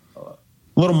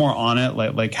on it,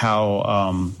 like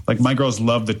how like my girls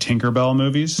love the Tinkerbell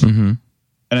movies, and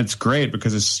it's great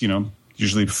because it's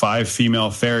usually 5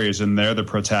 female fairies and they're the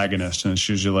protagonist, and it's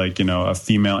usually like a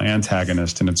female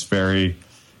antagonist, and it's very,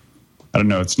 I don't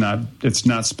know, it's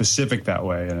not specific that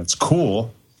way, and it's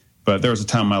cool. But there was a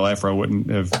time in my life where I wouldn't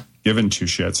have given 2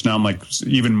 shits. Now I'm like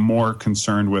even more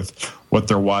concerned with what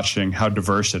they're watching, how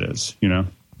diverse it is.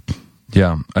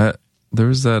 Yeah, there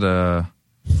was that.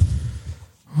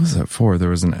 What was that for? There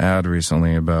was an ad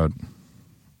recently about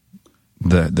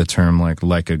the term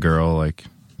like a girl, like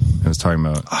I was talking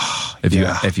about.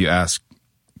 If you ask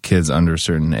kids under a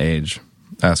certain age,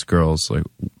 ask girls like,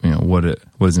 what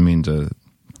does it mean to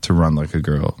run like a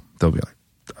girl? They'll be like,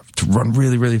 to run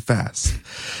really, really fast.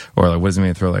 Or like, what does it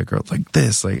mean to throw like a girl? Like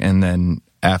this, like, and then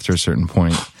after a certain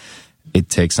point, it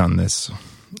takes on this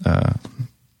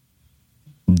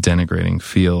denigrating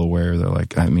feel where they're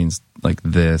like, that means like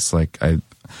this, like I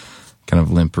kind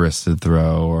of limp wristed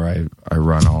throw, or I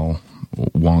run all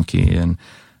wonky. And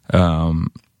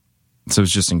so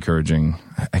it's just encouraging.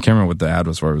 I can't remember what the ad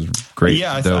was for. It was great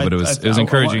but it was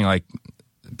encouraging like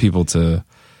people to,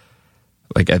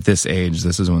 like, at this age,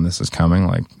 this is when this is coming,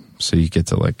 like, so you get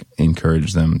to like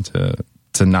encourage them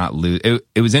to not lose.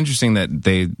 It was interesting that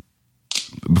they,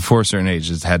 before a certain age,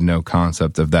 just had no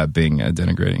concept of that being a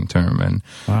denigrating term, and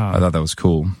I thought that was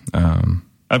cool.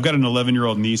 I've got an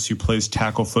 11-year-old niece who plays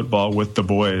tackle football with the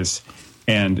boys,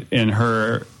 and in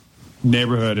her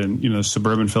neighborhood in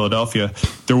suburban Philadelphia,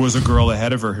 there was a girl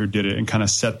ahead of her who did it and kind of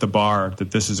set the bar that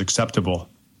this is acceptable,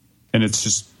 and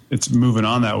it's moving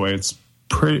on that way. It's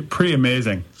pretty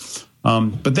amazing.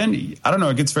 But then I don't know,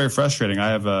 it gets very frustrating. I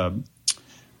have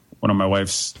one of my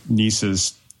wife's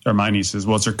nieces, or my nieces.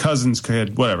 Well, it's her cousin's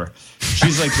kid, whatever.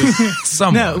 She's like this.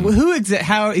 No,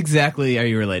 how exactly are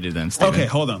you related to them, Steven? Okay,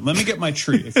 hold on. Let me get my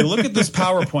tree. If you look at this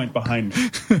PowerPoint behind me,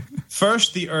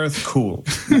 first the Earth cooled.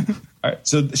 All right,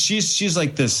 so she's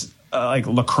like this like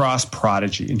lacrosse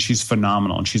prodigy, and she's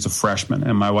phenomenal, and she's a freshman.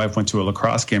 And my wife went to a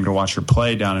lacrosse game to watch her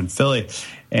play down in Philly,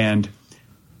 and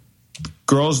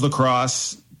girls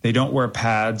lacrosse, they don't wear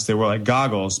pads, they wear like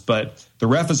goggles, but the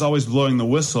ref is always blowing the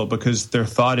whistle because their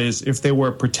thought is if they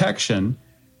wear protection,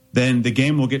 then the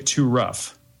game will get too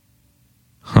rough.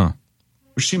 Huh.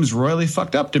 Which seems royally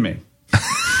fucked up to me.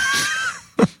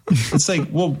 It's like,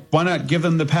 well, why not give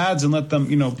them the pads and let them,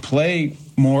 play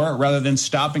more rather than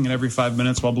stopping it every 5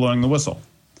 minutes while blowing the whistle?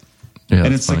 Yeah,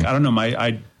 and it's funny. like, I don't know,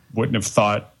 I wouldn't have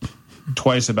thought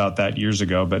twice about that years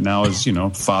ago, but now as,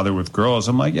 father with girls,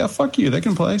 I'm like, yeah, fuck you. They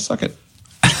can play. Suck it.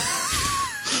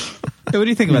 Hey, what do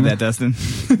you think about that, Dustin?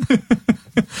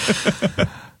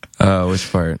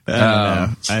 Which part? I don't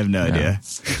know. I have no idea.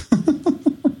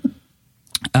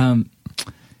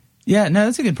 Yeah, no,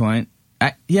 that's a good point.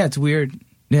 It's weird.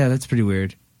 Yeah, that's pretty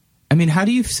weird. I mean, how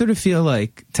do you sort of feel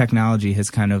like technology has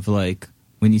kind of like,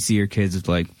 when you see your kids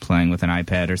like playing with an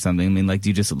iPad or something, I mean, like, do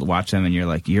you just watch them and you're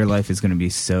like, your life is going to be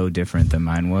so different than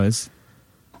mine was?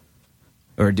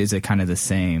 Or is it kind of the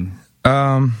same?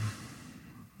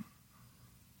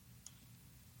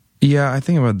 Yeah, I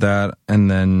think about that, and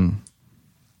then,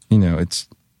 it's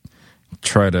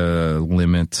try to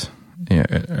limit. Yeah,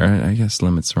 I guess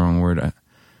limit's the wrong word. I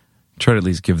try to at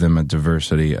least give them a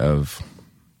diversity of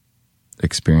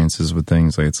experiences with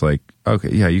things. Like, it's like, okay,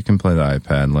 yeah, you can play the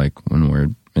iPad like when we're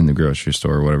in the grocery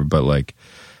store or whatever, but like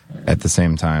at the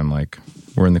same time, like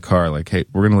we're in the car, like, hey,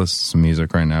 we're gonna listen to some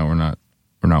music right now. We're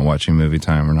not watching movie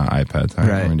time. We're not iPad time.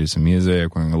 Right. We're gonna do some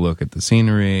music. We're gonna look at the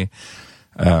scenery.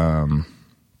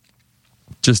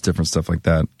 Just different stuff like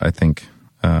that, I think,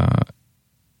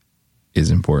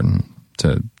 is important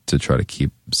to try to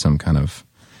keep some kind of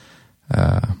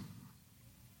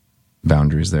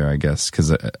boundaries there, I guess.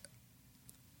 Because,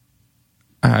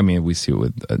 I mean, we see it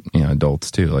with adults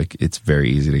too. Like, it's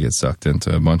very easy to get sucked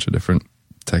into a bunch of different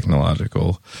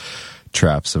technological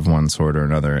traps of one sort or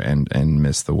another and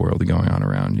miss the world going on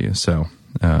around you. So,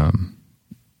 do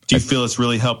you feel it's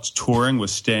really helped touring with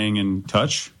staying in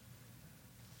touch?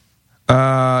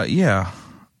 Yeah,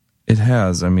 it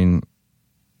has. I mean,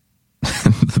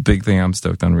 the big thing I'm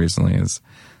stoked on recently is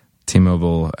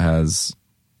T-Mobile has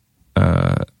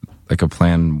like a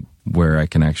plan where I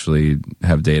can actually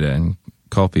have data and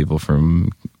call people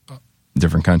from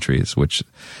different countries, which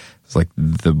is like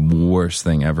the worst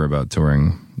thing ever about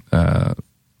touring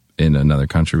in another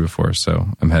country before. So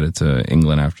I'm headed to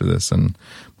England after this, and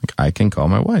like, I can call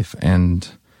my wife and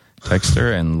text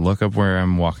her and look up where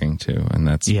I'm walking to, and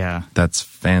that's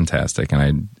fantastic. And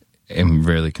I am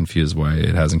really confused why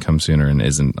it hasn't come sooner and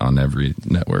isn't on every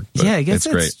network. But yeah, I guess it's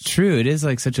that's great. True. It is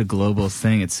like such a global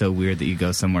thing. It's so weird that you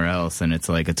go somewhere else and it's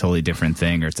like a totally different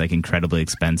thing, or it's like incredibly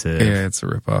expensive. Yeah, it's a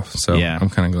ripoff. So Yeah.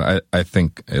 I'm kind of glad. I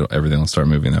think everything will start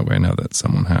moving that way now that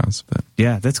someone has. But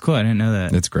Yeah, that's cool. I didn't know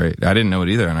that. it's great. I didn't know it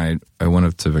either, and I went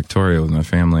up to Victoria with my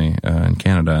family in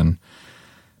Canada and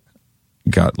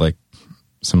got like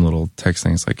some little text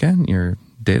things like, "And your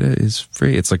data is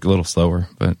free." It's like a little slower,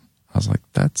 but I was like,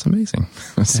 "That's amazing."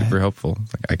 It's super helpful.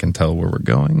 Like, I can tell where we're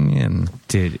going, and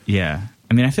Dude, yeah.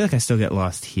 I mean, I feel like I still get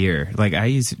lost here. Like, I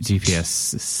use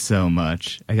GPS so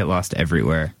much. I get lost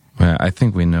everywhere. I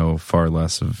think we know far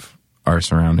less of our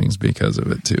surroundings because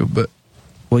of it too. But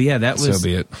Well, yeah, that was. So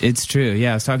be it. It's true.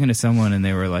 Yeah, I was talking to someone and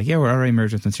they were like, "Yeah, we're already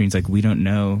merged with machines. Like, we don't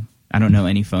know. I don't know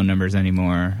any phone numbers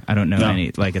anymore. I don't know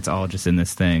any. Like, it's all just in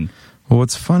this thing." Well,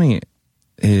 what's funny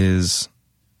is,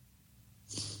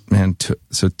 man,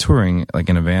 so touring like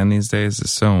in a van these days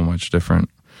is so much different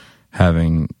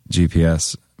having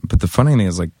GPS. But the funny thing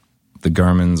is, like the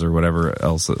Garmin's or whatever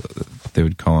else they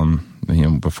would call them, you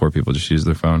know, before people just use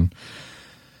their phone.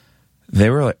 They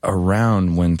were like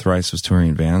around when Thrice was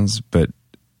touring vans, but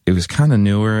it was kind of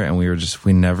newer, and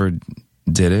we never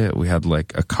did it. We had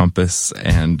like a compass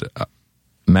and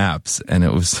maps, and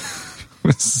it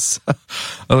was,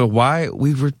 why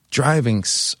we were driving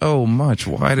so much.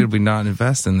 Why did we not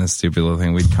invest in this stupid little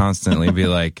thing? We'd constantly be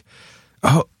like,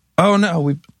 oh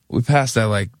no, we passed that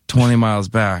like 20 miles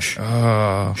back.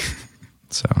 Oh,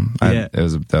 so that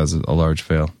was a large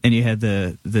fail. And you had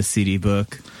the CD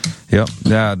book. Yep.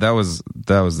 Yeah, that was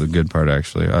the good part,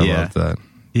 actually. I loved that.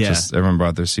 Yeah. Just everyone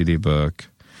brought their CD book.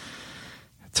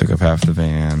 It took up half the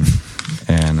van.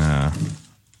 And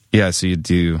so you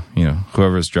do, you know,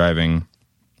 whoever's driving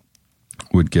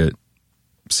would get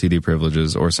CD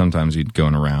privileges, or sometimes you'd go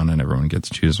in a round and everyone gets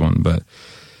to choose one. But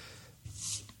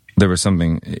there was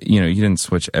something, you know, you didn't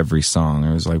switch every song.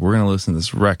 It was like, we're going to listen to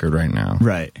this record right now.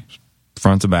 Right.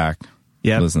 Front to back.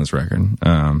 Yeah. Listen to this record,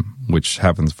 which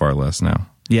happens far less now.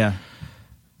 Yeah.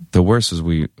 The worst was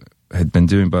we had been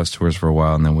doing bus tours for a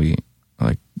while, and then we're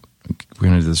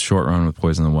going to do this short run with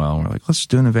Poison the Well. And we're like, let's just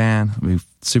do it in a van. It'll be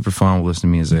super fun. We'll listen to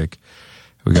music.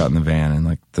 We got in the van, and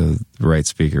like the right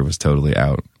speaker was totally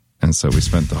out. And so we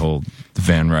spent the whole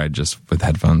van ride just with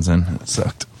headphones in. It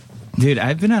sucked. Dude,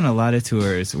 I've been on a lot of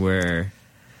tours where,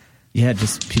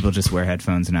 just people just wear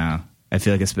headphones now. I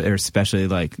feel like, especially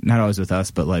like, not always with us,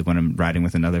 but like when I'm riding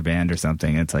with another band or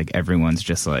something, it's like everyone's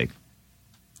just like,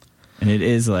 and it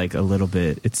is like a little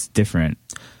bit, it's different.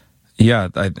 Yeah,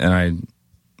 I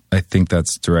think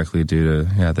that's directly due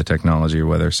to the technology, or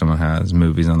whether someone has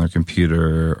movies on their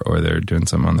computer or they're doing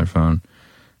something on their phone.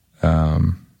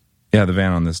 The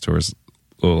van on this tour is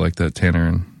a little like that. Tanner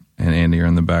and Andy are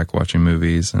in the back watching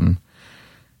movies, and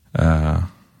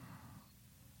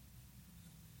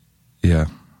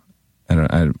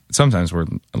sometimes we're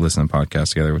listening to podcasts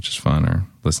together, which is fun, or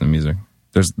listening to music.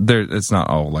 It's not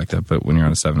all like that, but when you're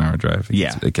on a 7-hour drive,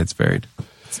 it gets varied.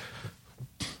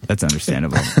 That's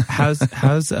understandable. How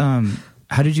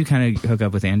did you kind of hook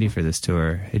up with Andy for this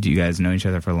tour? Did you guys know each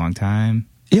other for a long time?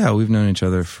 Yeah, we've known each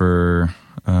other for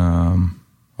a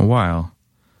while.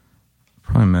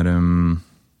 Probably met him,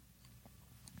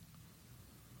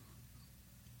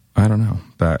 I don't know,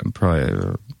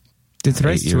 probably Did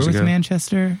Thrice tour with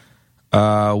Manchester?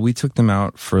 We took them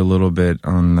out for a little bit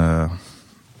on the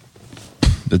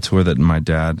tour that my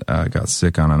dad got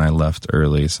sick on, and I left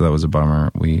early, so that was a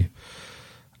bummer. We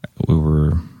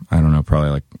were, I don't know, probably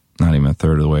like not even a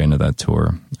third of the way into that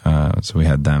tour. So we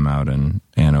had them out, and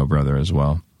Anno Brother as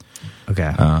well.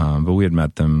 Okay. But we had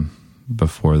met them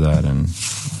before that, and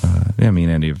me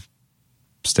and Andy have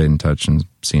stayed in touch and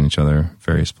seen each other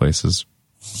various places,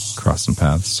 crossing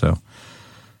paths. So,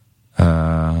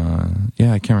 I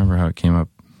can't remember how it came up,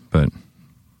 but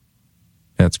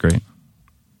yeah, it's great.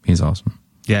 He's awesome.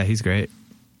 Yeah, he's great.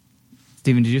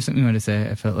 Steven, did you have something you wanted to say?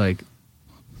 I thought I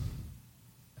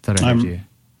heard you.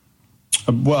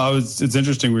 Well, it's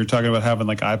interesting. We were talking about having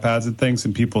like iPads and things,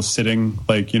 and people sitting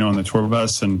like, you know, on the tour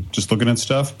bus and just looking at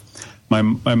stuff.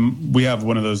 We have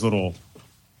one of those little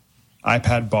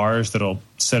iPad bars that'll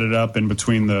set it up in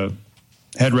between the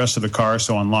headrest of the car,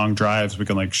 so on long drives we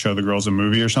can like show the girls a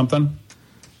movie or something.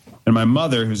 And my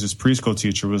mother, who's this preschool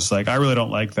teacher, was like, I really don't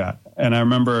like that. And I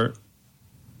remember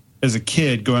as a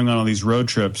kid going on all these road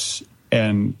trips,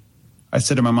 and I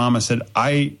said to my mom,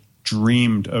 I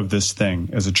dreamed of this thing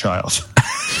as a child.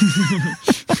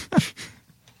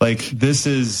 Like, this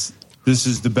is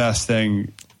the best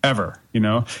thing ever, you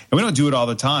know? And we don't do it all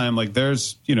the time. Like,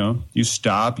 there's, you know, you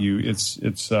stop,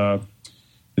 it's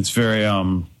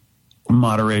very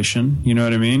moderation, you know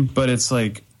what I mean? But it's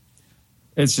like,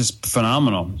 it's just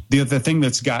phenomenal. The thing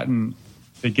that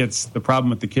gets the problem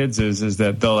with the kids is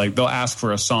that they'll ask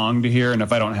for a song to hear, and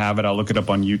if I don't have it, I'll look it up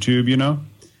on YouTube, you know?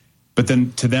 But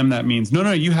then to them that means,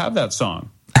 no, you have that song.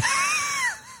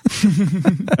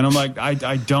 And I'm like,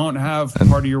 I don't have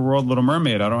Part of Your World, Little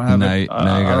Mermaid. I don't have it.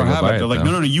 I don't have it. They're like,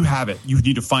 no, you have it. You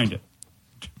need to find it.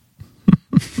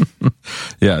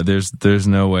 Yeah, there's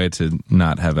no way to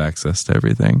not have access to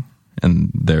everything, and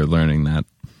they're learning that.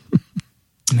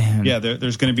 Man. Yeah,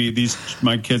 there's going to be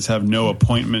my kids have no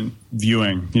appointment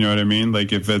viewing. You know what I mean?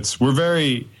 Like, if we're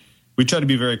very we try to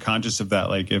be very conscious of that.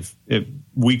 Like if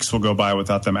weeks will go by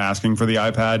without them asking for the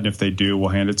iPad, and if they do, we'll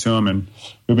hand it to them. And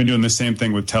we've been doing the same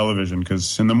thing with television,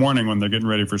 because in the morning when they're getting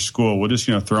ready for school, we'll just,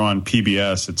 throw on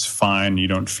PBS. It's fine. You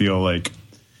don't feel like,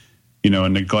 a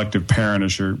neglected parent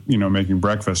as you're, making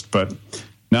breakfast. But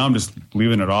now I'm just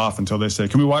leaving it off until they say,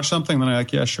 can we watch something? Then I'm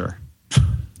like, yeah, sure.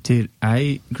 Dude,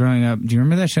 growing up, do you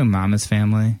remember that show Mama's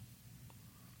Family?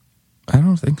 I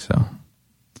don't think so.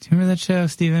 Do you remember that show,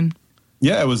 Steven?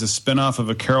 Yeah, it was a spinoff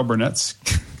of a Carol Burnett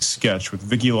sketch with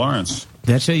Vicki Lawrence.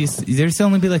 That show there used to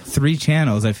only be like 3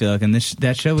 channels, I feel like, and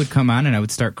that show would come on and I would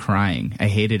start crying. I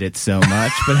hated it so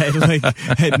much, but I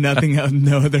had nothing else,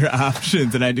 no other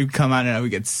options, and I do come on and I would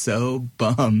get so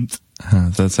bummed.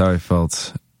 That's how I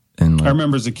felt in. I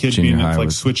remember as a kid being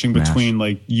like switching MASH. between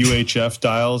like UHF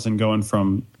dials and going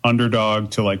from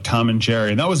Underdog to like Tom and Jerry,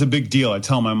 and that was a big deal. I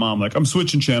tell my mom, like, I'm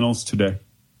switching channels today.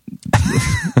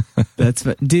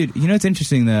 Dude, you know what's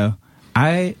interesting though?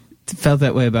 I felt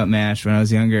that way about MASH when I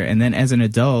was younger, and then as an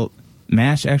adult,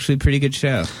 MASH actually a pretty good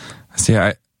show. See,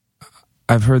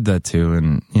 I've heard that too,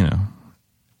 and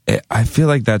I feel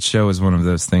like that show is one of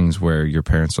those things where your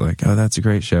parents are like, "Oh, that's a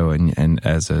great show," and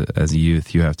as a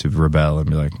youth, you have to rebel and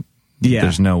be like, "Yeah,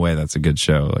 there's no way that's a good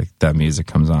show." Like that music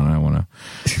comes on, and I want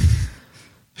to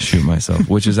shoot myself,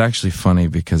 which is actually funny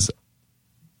because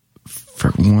for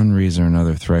one reason or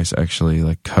another, Thrice actually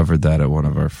like covered that at one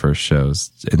of our first shows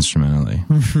instrumentally.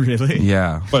 Really?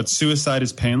 Yeah. But Suicide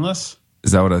is Painless?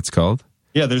 Is that what it's called?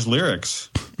 Yeah, there's lyrics.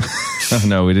 Oh,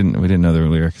 no, we didn't know there were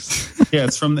lyrics. Yeah,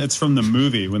 it's from the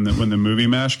movie when the movie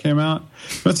MASH came out.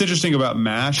 What's interesting about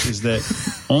MASH is that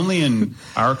only in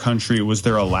our country was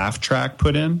there a laugh track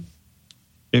put in.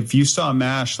 If you saw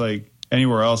MASH like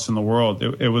anywhere else in the world,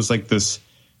 it was like this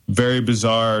very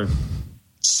bizarre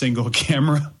single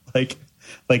camera, like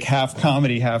half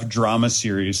comedy, half drama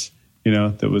series,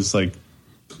 that was like.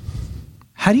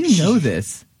 How do you know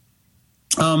this?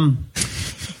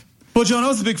 Well, John, I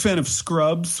was a big fan of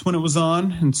Scrubs when it was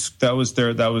on, and that was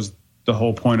the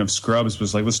whole point of Scrubs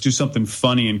was like, let's do something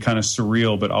funny and kind of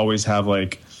surreal, but always have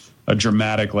like a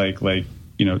dramatic, like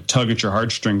tug at your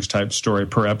heartstrings type story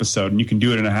per episode, and you can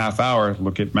do it in a half hour.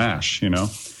 Look at MASH,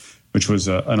 which was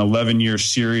an 11-year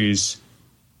series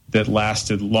that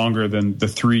lasted longer than the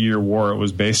 3-year war it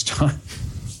was based on.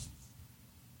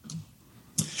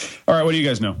 All right, what do you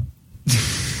guys know?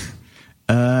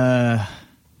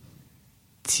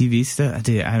 TV stuff?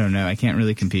 Dude, I don't know. I can't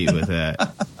really compete with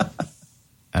that.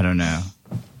 I don't know.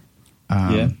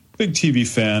 Yeah, big TV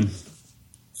fan.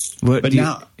 What? But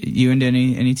now, you into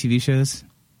any TV shows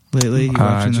lately? You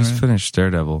I just finished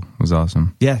Daredevil. It was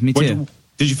awesome. Yeah, me too.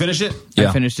 Did you finish it? Yeah.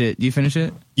 I finished it. You finish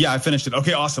it? Yeah, I finished it.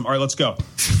 Okay, awesome. All right, let's go.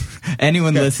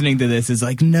 Anyone listening to this is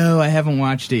like, no, I haven't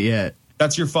watched it yet.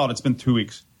 That's your fault. It's been 2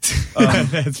 weeks.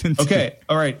 That's been Okay,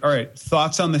 all right.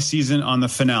 Thoughts on the season, on the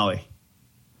finale?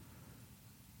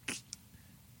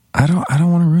 I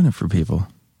don't want to ruin it for people.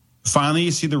 Finally,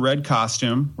 you see the red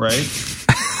costume, right?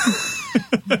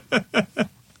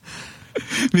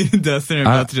 Me and Dustin are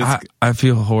about to just. I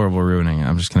feel horrible ruining it.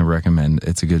 I'm just going to recommend.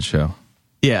 It's a good show.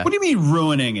 Yeah. What do you mean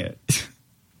ruining it?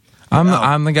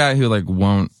 I'm the guy who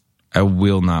I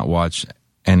will not watch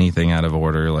anything out of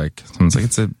order. Like someone's like,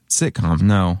 it's a sitcom.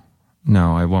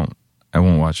 No, I won't. I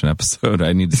won't watch an episode.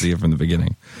 I need to see it from the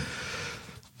beginning.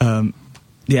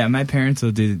 Yeah, my parents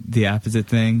will do the opposite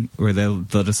thing where they'll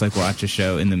just like watch a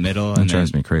show in the middle and It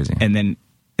drives me crazy. And then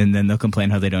they'll complain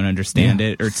how they don't understand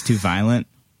it or it's too violent.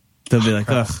 They'll be like,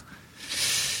 ugh,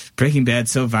 Breaking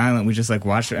Bad's so violent. We just like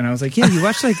watched it. And I was like, yeah, you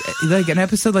watched like an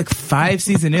episode like 5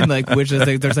 seasons in, like which is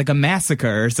like there's like a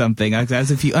massacre or something.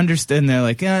 As if you understand, they're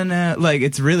like, oh, no, like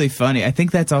it's really funny. I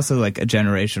think that's also like a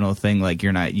generational thing. Like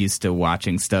you're not used to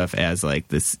watching stuff as like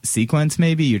this sequence.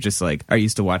 Maybe you just like are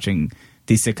used to watching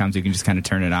these sitcoms. You can just kind of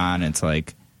turn it on. It's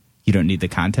like you don't need the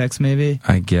context. Maybe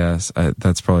I guess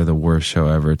that's probably the worst show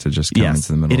ever to just come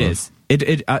into the middle. It is.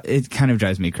 It kind of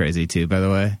drives me crazy too. By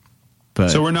the way, but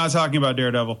So we're not talking about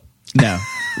Daredevil. no.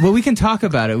 Well, we can talk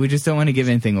about it. We just don't want to give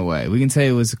anything away. We can say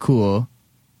it was cool.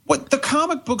 What the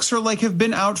comic books are like have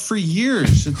been out for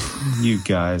years. You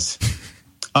guys.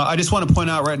 I just want to point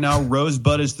out right now,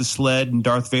 Rosebud is the sled and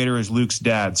Darth Vader is Luke's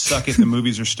dad. Suck it. The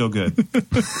movies are still good.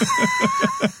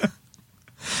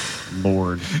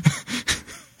 Lord.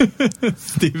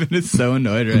 Steven is so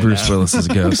annoyed right Bruce now. Willis is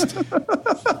a ghost.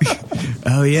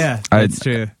 Oh yeah, that's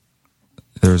true.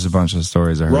 There was a bunch of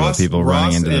stories I heard about people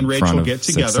running into and the Rachel front of get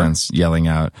Sixth together. Sense, yelling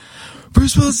out,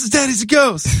 "Bruce Willis's daddy's a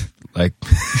ghost!" Like,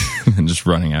 and just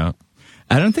running out.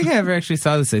 I don't think I ever actually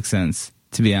saw The Sixth Sense,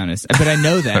 to be honest. But I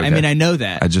know that. Okay. I mean, I know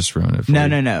that. I just ruined it for No.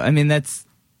 you. I mean,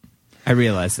 I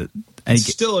realize that. It's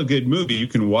still a good movie. You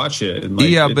can watch it. And like,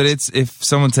 yeah, but it's if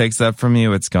someone takes that from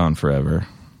you, it's gone forever.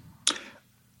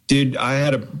 Dude, I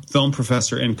had a film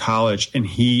professor in college, and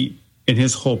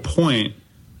his whole point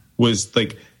was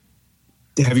like,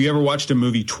 have you ever watched a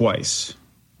movie twice?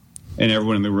 And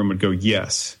everyone in the room would go,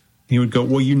 yes. He would go,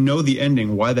 well, you know the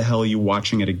ending. Why the hell are you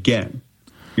watching it again?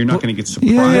 You're not going to get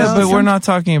surprised. Yeah, but we're not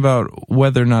talking about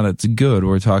whether or not it's good.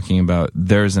 We're talking about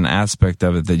there's an aspect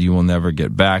of it that you will never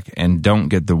get back, and don't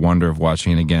get the wonder of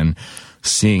watching it again,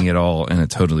 seeing it all in a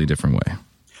totally different way.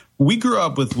 We grew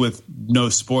up with no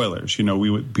spoilers. You know, we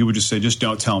would just say, just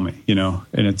don't tell me, you know,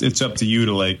 and it's up to you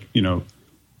to, like, you know,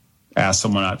 ask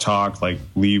someone not talk, like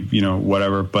leave, you know,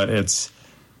 whatever. But I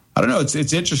don't know.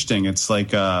 It's interesting. It's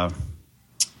like, I'm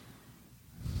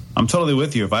totally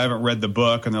with you. If I haven't read the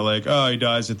book and they're like, oh, he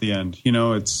dies at the end, you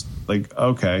know, it's like,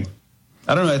 okay.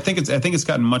 I don't know. I think it's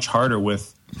gotten much harder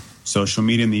with social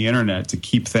media and the internet to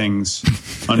keep things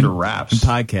under wraps. And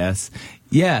podcasts.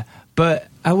 Yeah. But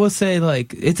I will say,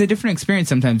 like, it's a different experience.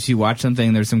 Sometimes you watch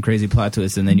something, there's some crazy plot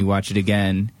twist, and then you watch it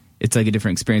again. It's like a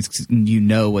different experience 'cause you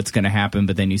know what's going to happen,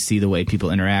 but then you see the way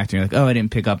people interact, and you're like, oh, I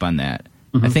didn't pick up on that.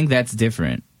 Mm-hmm. I think that's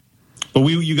different. But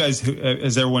you guys,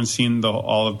 has everyone seen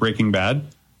all of Breaking Bad?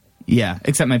 Yeah,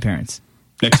 except my parents.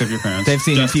 Except your parents. They've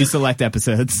seen Justin, a few select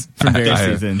episodes from various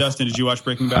seasons. Justin, did you watch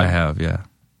Breaking Bad? I have, yeah.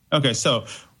 Okay, so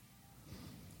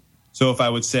if I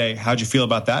would say, how'd you feel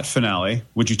about that finale?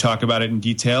 Would you talk about it in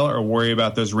detail or worry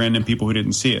about those random people who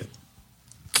didn't see it?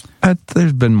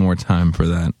 There's been more time for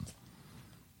that.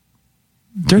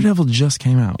 Daredevil just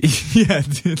came out. Yeah,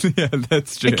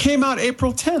 that's true. It came out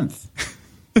April 10th.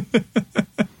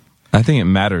 I think it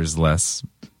matters less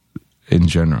in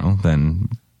general than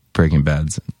Breaking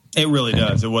Bad's. It really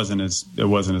does. It wasn't as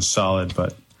solid,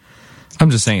 but I'm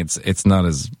just saying it's not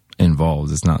as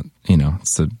involved. It's not, you know,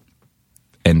 it's the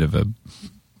end of a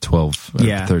 12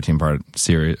 or 13 part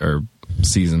series or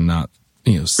season, not,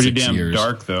 you know, pretty 6 damn years.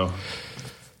 dark though.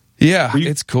 Yeah,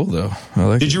 it's cool though. I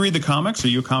like Did you read the comics? Are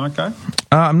you a comic guy?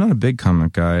 I'm not a big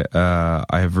comic guy.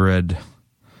 I have read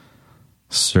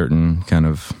certain kind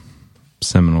of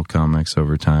seminal comics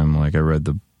over time. Like I read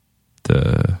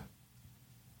the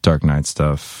Dark Knight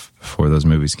stuff before those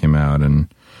movies came out,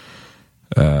 and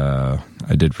I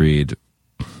did read.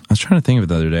 I was trying to think of it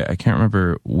the other day. I can't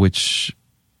remember which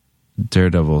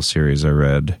Daredevil series I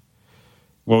read.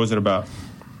 What was it about?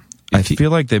 I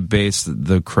feel like they based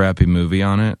the crappy movie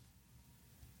on it.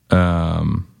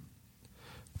 The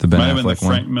Ben Might have been the Affleck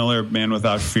one. Frank Miller Man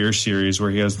Without Fear series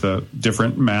where he has the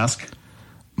different mask.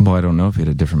 Well, I don't know if he had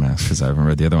a different mask because I haven't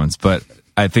read the other ones, but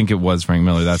I think it was Frank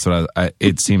Miller. That's what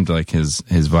it seemed like his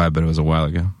vibe, but it was a while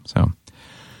ago. So,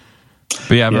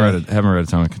 but yeah, I haven't read a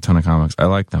ton of comics. I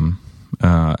like them.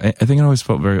 I think it always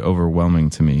felt very overwhelming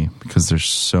to me because there's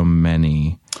so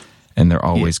many, and they're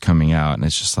always coming out, and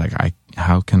it's just like,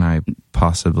 how can I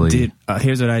possibly? Dude,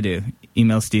 here's what I do: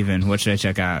 email Steven, what should I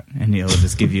check out, and he'll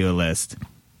just give you a list.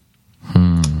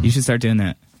 You should start doing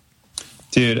that.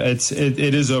 Dude,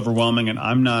 it is overwhelming, and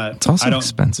I'm not. It's also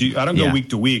expensive. I don't go week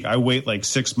to week. I wait like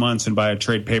 6 months and buy a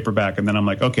trade paperback, and then I'm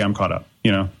like, okay, I'm caught up.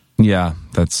 You know? Yeah,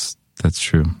 that's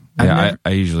true. Yeah,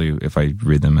 I usually, if I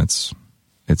read them, it's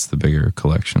the bigger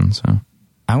collection. So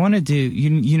I want to do.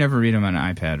 You never read them on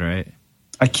an iPad, right?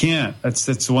 I can't.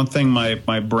 That's one thing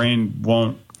my brain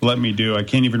won't let me do. I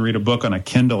can't even read a book on a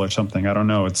Kindle or something. I don't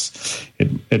know.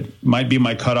 It might be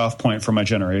my cutoff point for my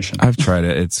generation. I've tried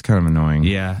it. It's kind of annoying.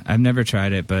 Yeah, I've never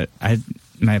tried it, but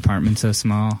my apartment's so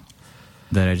small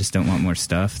that I just don't want more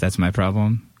stuff. That's my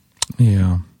problem.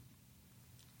 Yeah.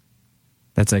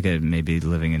 That's like a maybe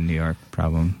living in New York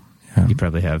problem. Yeah. You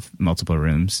probably have multiple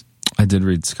rooms. I did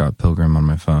read Scott Pilgrim on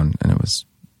my phone, and it was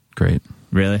great.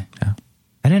 Really? Yeah.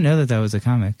 I didn't know that was a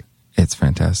comic. It's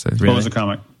fantastic. What was the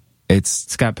comic?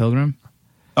 It's Scott Pilgrim?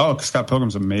 Oh, Scott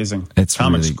Pilgrim's amazing. It's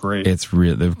comic's really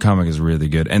great. The comic is really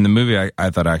good, and the movie I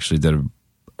thought actually did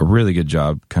a really good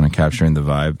job kind of capturing the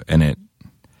vibe, and it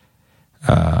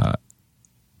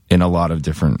in a lot of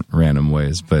different random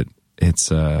ways. But it's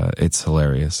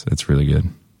hilarious. It's really good.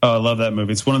 Oh, I love that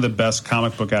movie. It's one of the best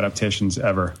comic book adaptations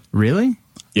ever. Really?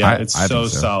 Yeah, I it's think so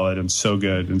so. solid and so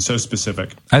good and so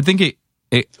specific. I think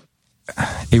it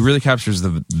really captures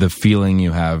the feeling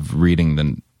you have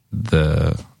reading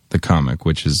the comic,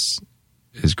 which is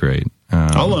great.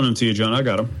 I'll loan them to you, John. I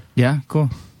got them. Yeah, cool.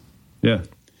 Yeah.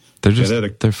 They're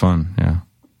just they're fun. Yeah,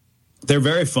 they're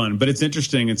very fun, but it's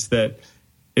interesting. It's that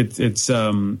it's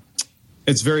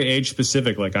very age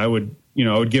specific. Like I would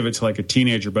give it to like a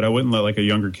teenager, but I wouldn't let like a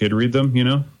younger kid read them. You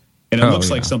know, and it looks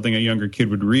like something a younger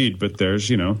kid would read, but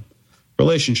there's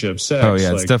relationships, sex. Oh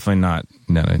yeah, it's definitely not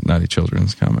a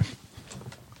children's comic.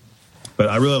 But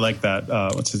I really like that.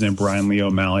 What's his name? Brian Lee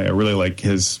O'Malley. I really like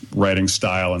his writing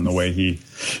style and the way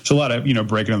it's a lot of,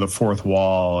 breaking of the fourth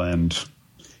wall. And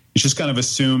it's just kind of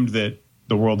assumed that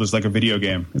the world is like a video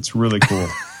game. It's really cool.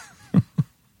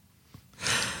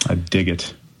 I dig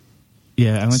it.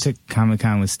 Yeah, I went to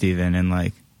Comic-Con with Steven, and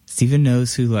like Steven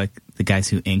knows who like the guys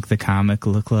who ink the comic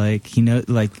look like. He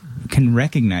can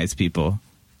recognize people.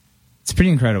 It's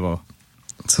pretty incredible.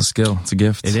 It's a skill. It's a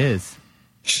gift. It is.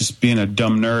 It's just being a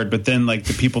dumb nerd. But then like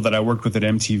the people that I worked with at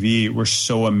MTV were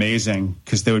so amazing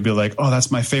because they would be like, oh,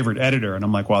 that's my favorite editor. And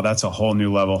I'm like, wow, that's a whole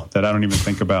new level that I don't even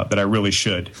think about that I really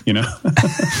should, And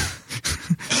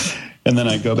then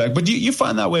I go back. But you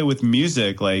find that way with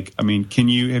music? Like, I mean,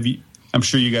 I'm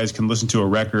sure you guys can listen to a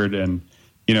record and,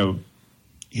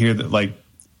 hear that, like,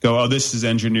 go, oh, this is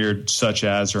engineered such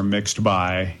as or mixed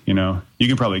by, you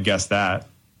can probably guess that.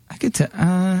 I could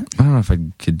I don't know if I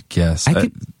could guess.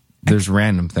 There's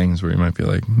random things where you might be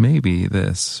like, maybe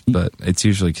this, but it's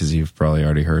usually because you've probably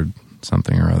already heard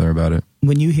something or other about it.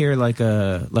 When you hear like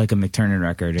a McTernan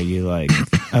record, are you like,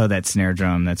 oh, that snare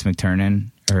drum, that's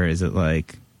McTernan? Or is it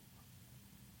like...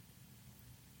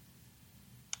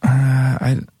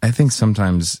 I think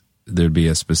sometimes there'd be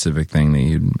a specific thing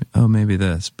that maybe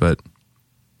this, but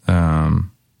I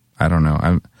don't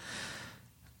know.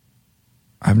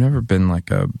 I've never been like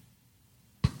a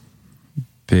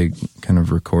big kind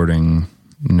of recording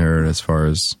nerd as far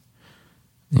as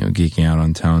geeking out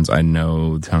on tones. I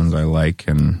know tones I like,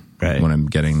 and when I'm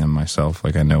getting them myself,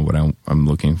 like I know what I'm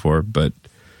looking for, and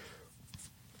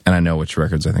I know which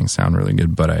records I think sound really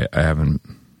good, but I don't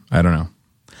know.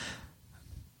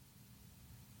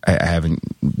 I haven't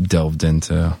delved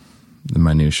into the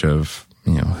minutia of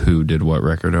who did what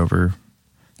record over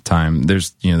time.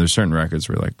 There's certain records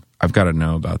where like I've got to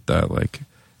know about that, like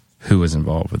who was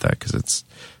involved with that because it's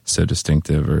so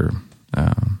distinctive or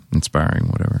inspiring,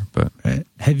 whatever. But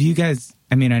have you guys?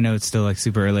 I mean, I know it's still like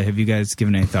super early. Have you guys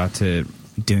given any thought to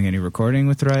doing any recording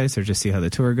with Rice, or just see how the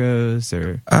tour goes?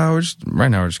 Or right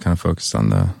now we're just kind of focused on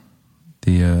the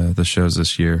shows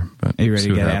this year. But are you ready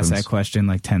to get asked that question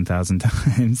like 10,000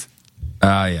 times?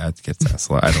 Yeah, it gets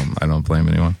asked a lot. I don't blame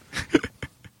anyone.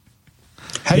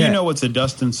 How do you know what's a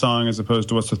Dustin song as opposed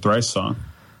to what's a Thrice song?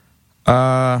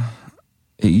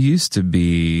 It used to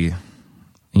be,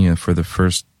 for the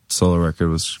first solo record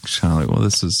was kind of like, well,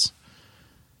 this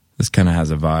kind of has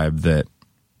a vibe that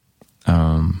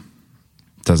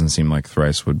doesn't seem like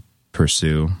Thrice would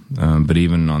pursue. But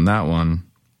even on that one,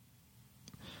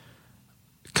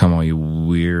 Come All You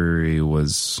Weary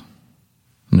was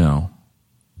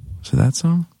it that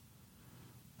song?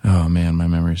 Oh man, my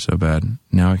memory's so bad.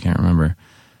 Now I can't remember.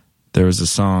 There was a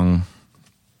song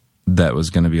that was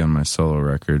going to be on my solo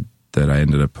record that I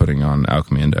ended up putting on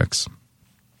Alchemy Index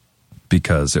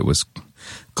because it was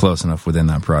close enough within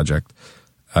that project.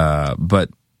 But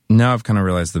now I've kind of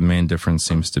realized the main difference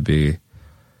seems to be,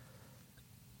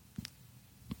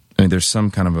 there's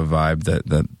some kind of a vibe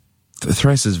that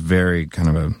Thrice is very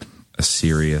kind of a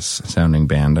serious sounding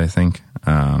band, I think,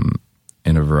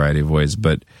 in a variety of ways,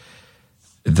 but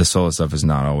the solo stuff is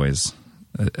not always,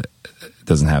 it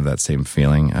doesn't have that same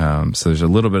feeling. So there's a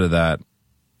little bit of that,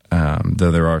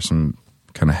 though there are some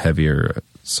kind of heavier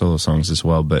solo songs as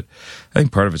well. But I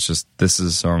think part of it's just, this is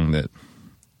a song that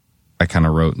I kind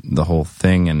of wrote the whole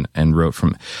thing and wrote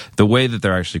from, the way that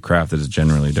they're actually crafted is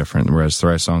generally different, whereas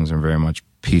Thrice songs are very much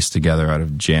pieced together out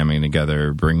of jamming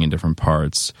together, bringing different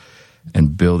parts,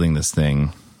 and building this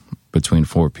thing between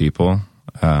four people.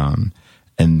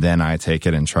 And then I take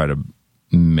it and try to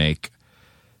make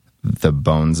the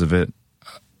bones of it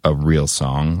a real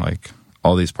song. Like,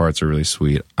 all these parts are really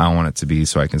sweet. I want it to be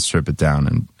so I can strip it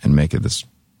down and make it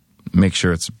make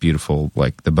sure it's beautiful.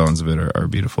 Like, the bones of it are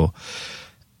beautiful.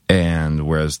 And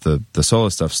whereas the solo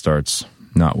stuff starts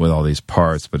not with all these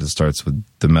parts, but it starts with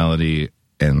the melody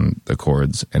and the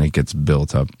chords, and it gets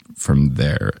built up from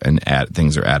there, and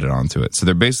things are added onto it. So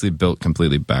they're basically built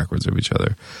completely backwards of each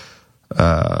other.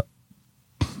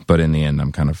 But in the end,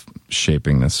 I'm kind of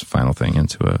shaping this final thing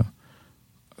into a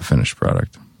finished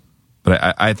product.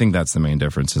 But I think that's the main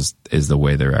difference is the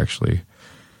way they're actually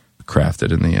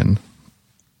crafted in the end.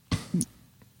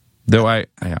 Though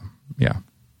yeah.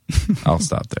 I'll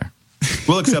stop there.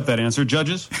 We'll accept that answer.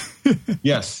 Judges?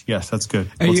 Yes, that's good.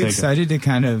 Are you excited to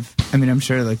kind of, I'm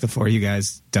sure like the four of you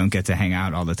guys don't get to hang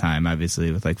out all the time,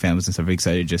 obviously, with like families and stuff. Are you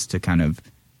excited just to kind of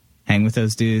hang with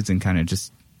those dudes and kind of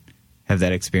just have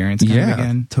that experience kind of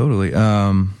again? Totally.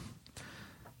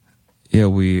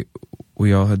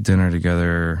 We all had dinner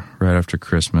together right after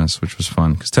Christmas, which was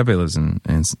fun because Tepe lives in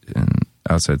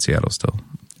outside Seattle still.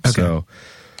 Okay. So,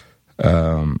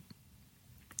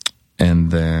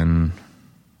 and then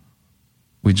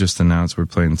we just announced we're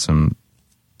playing some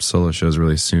solo shows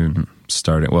really soon.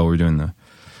 We're doing the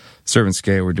Servant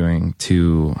Skate. We're doing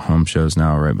 2 home shows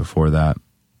now right before that.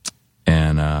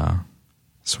 And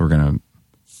so we're going to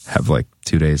have like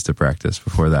 2 days to practice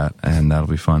before that, and that'll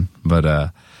be fun.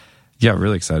 But yeah,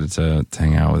 really excited to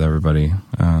hang out with everybody.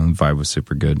 The vibe was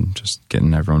super good, just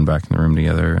getting everyone back in the room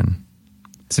together. And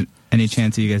so, any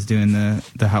chance of you guys doing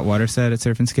the hot water set at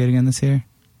Surf and Skate again this year?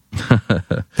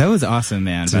 That was awesome,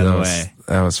 man. By the way,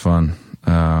 that was fun.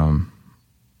 Yeah,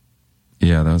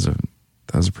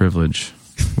 that was a privilege.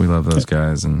 We love those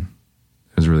guys, and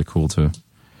it was really cool too.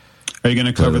 Are you going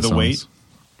to cover the weight?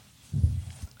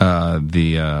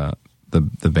 The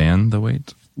band, The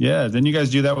Weight. Yeah, didn't you guys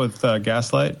do that with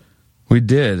Gaslight? We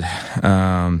did.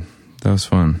 That was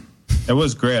fun. It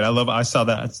was great. I saw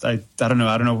that. I don't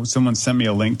know. Someone sent me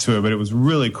a link to it, but it was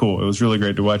really cool. It was really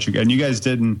great to watch. And you guys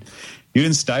didn't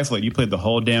stifle it. You played the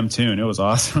whole damn tune. It was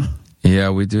awesome. Yeah,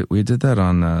 we did that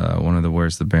on one of the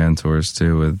Where's the Band tours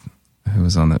too. Who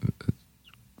was on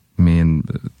me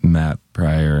and Matt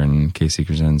Pryor and Casey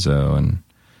Crescenzo and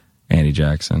Andy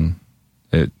Jackson.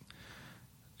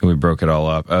 We broke it all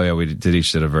up. Oh yeah, we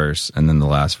each did a verse, and then the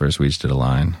last verse we each did a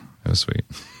line. It was sweet.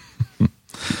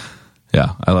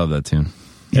 Yeah, I love that tune.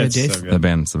 Yeah, It's Jason, so good. The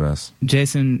band's the best.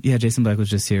 Jason Black was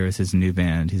just here with his new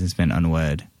band. He's just been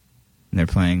Unwed, and they're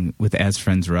playing with As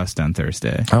Friends Rust on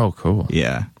Thursday. Oh, cool.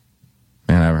 Yeah.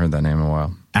 Man, I haven't heard that name in a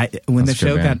while. When That's the a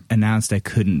show good got band. announced, I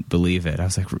couldn't believe it. I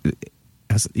was like,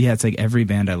 yeah, it's like every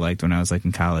band I liked when I was like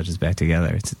in college is back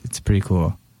together. It's pretty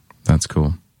cool. That's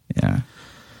cool. Yeah.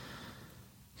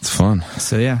 It's fun.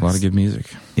 So yeah, A lot of good music.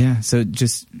 Yeah. So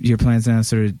just your plans now,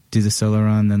 sort of do the solo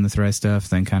run, then the Thrice stuff,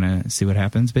 then kind of see what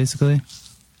happens, basically.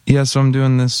 Yeah, so I'm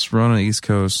doing this run on the East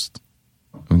Coast.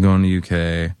 I'm going to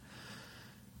UK.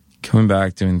 Coming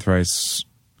back, doing a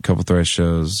couple Thrice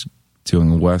shows.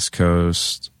 Doing West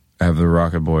Coast. I have the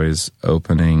Rocket Boys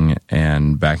opening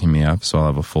and backing me up, so I'll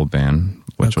have a full band,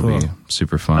 which will be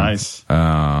super fun. Nice.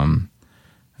 And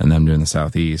then I'm doing the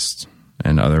Southeast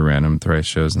and other random Thrice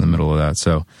shows in the middle of that.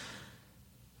 So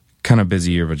kind of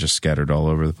busy year, but just scattered all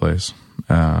over the place.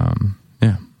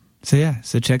 Yeah.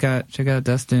 So check out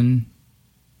Dustin.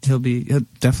 He'll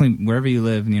definitely, wherever you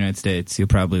live in the United States, you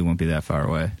probably won't be that far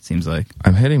away, it seems like.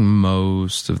 I'm hitting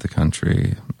most of the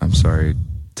country. I'm sorry,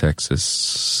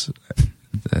 Texas,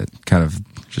 that kind of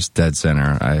just dead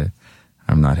center.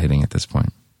 I'm not hitting at this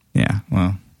point. Yeah,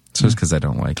 well. It's just because I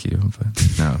don't like you, but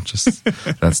no, just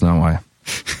that's not why.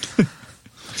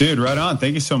 Dude, right on.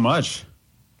 Thank you so much.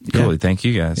 Cool. Thank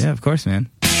you guys. Yeah, of course, man.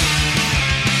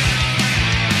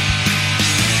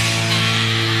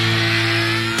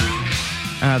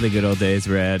 Ah, the good old days,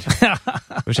 Brad.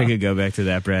 Wish I could go back to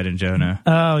that, Brad and Jonah.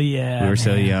 Oh, yeah. We were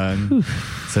so man. young,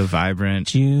 so vibrant.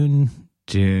 June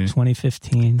 2015.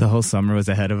 2015. The whole summer was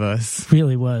ahead of us,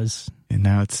 Really was. and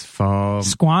now it's fall.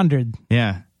 Squandered.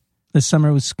 Yeah, The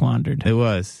summer was squandered. it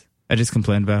was. I just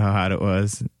complained about how hot it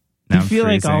was. Now I feel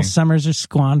like all freezing. summers are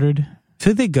squandered. I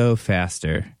feel like they go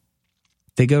faster.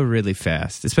 They go really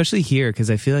fast, especially here,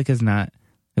 because I feel like it's not.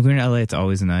 Like we're in LA, it's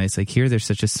always nice. Like here, there's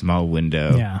such a small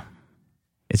window. Yeah.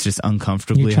 It's just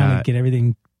uncomfortably You're trying hot. to get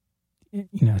everything,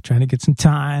 trying to get some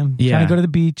time. Yeah. Trying to go to the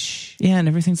beach. Yeah, and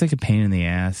everything's like a pain in the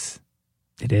ass.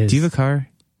 It is. Do you have a car?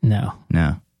 No.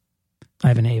 No. I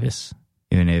have an Avis.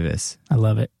 You have an Avis. I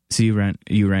love it. So you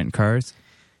rent cars?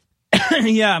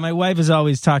 Yeah, my wife is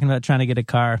always talking about trying to get a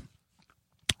car.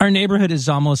 Our neighborhood is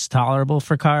almost tolerable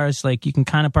for cars. Like you can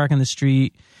kind of park on the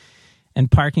street and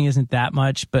parking isn't that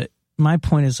much. But my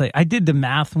point is like I did the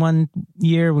math one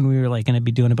year when we were like going to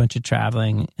be doing a bunch of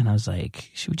traveling. And I was like,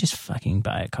 should we just fucking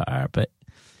buy a car? But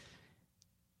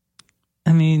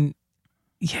I mean,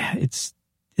 yeah, it's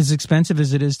as expensive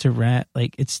as it is to rent.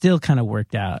 Like it's still kind of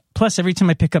worked out. Plus every time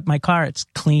I pick up my car, it's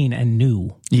clean and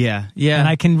new. Yeah. Yeah. And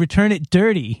I can return it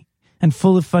dirty and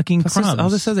full of fucking Plus, there's crumbs. all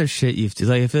this other shit you have to,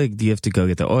 like, I feel like you have to go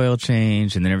get the oil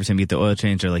change, and then every time you get the oil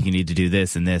change, they're like, you need to do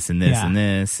this and this and this Yeah. and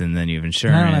this, and then you have And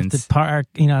insurance. I don't have to park,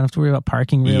 I don't have to worry about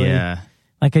parking really. Yeah.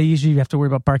 Like I usually have to worry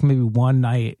about parking maybe one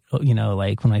night,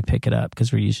 like when I pick it up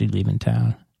because we're usually leaving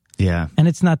town. Yeah. And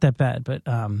it's not that bad, but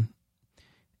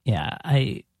yeah,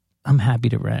 I'm happy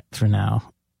to rent for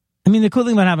now. I mean, the cool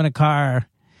thing about having a car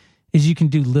is you can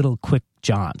do little quick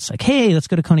jaunts. Like, hey, let's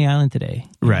go to Coney Island today.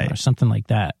 Right. Or something like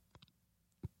that.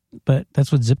 But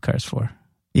that's what Zipcar's for.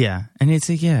 Yeah. And it's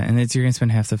like, yeah. And it's, you're going to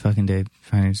spend half the fucking day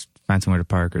find somewhere to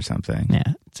park or something.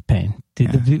 Yeah, it's a pain.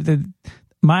 Dude,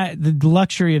 the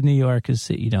luxury of New York is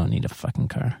that you don't need a fucking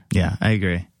car. Yeah, I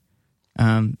agree.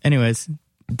 Anyways,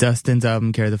 Dustin's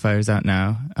album, Carry the Fire's out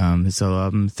now. His solo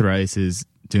album, Thrice, is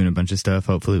doing a bunch of stuff.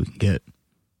 Hopefully we can get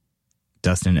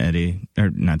Dustin, Eddie, or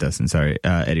not Dustin, sorry,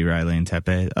 Eddie Riley and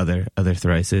Tepe, other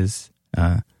thrices.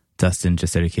 Dustin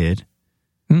just had a kid.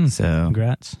 So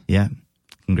Congrats. Yeah.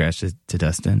 Congrats to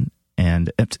Dustin.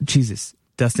 And Jesus,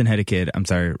 Dustin had a kid. I'm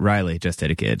sorry, Riley just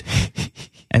had a kid.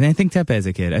 And I think Tepe has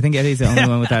a kid. I think Eddie's the only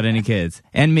one without any kids.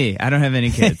 And me. I don't have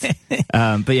any kids.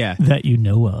 But yeah. That you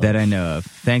know of. That I know of.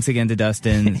 Thanks again to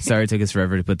Dustin. Sorry it took us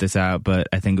forever to put this out, but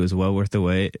I think it was well worth the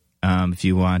wait. If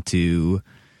you want to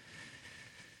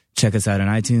check us out on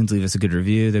iTunes, leave us a good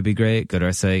review. That'd be great. Go to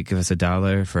our site, give us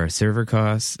 $1 for our server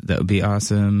costs. That would be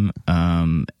awesome.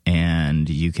 And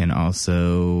you can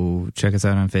also check us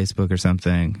out on Facebook or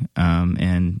something.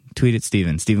 And tweet at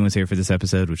Steven. Steven was here for this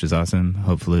episode, which is awesome.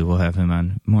 Hopefully we'll have him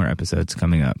on more episodes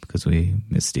coming up because we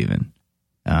miss Steven.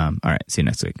 All right. See you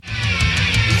next week.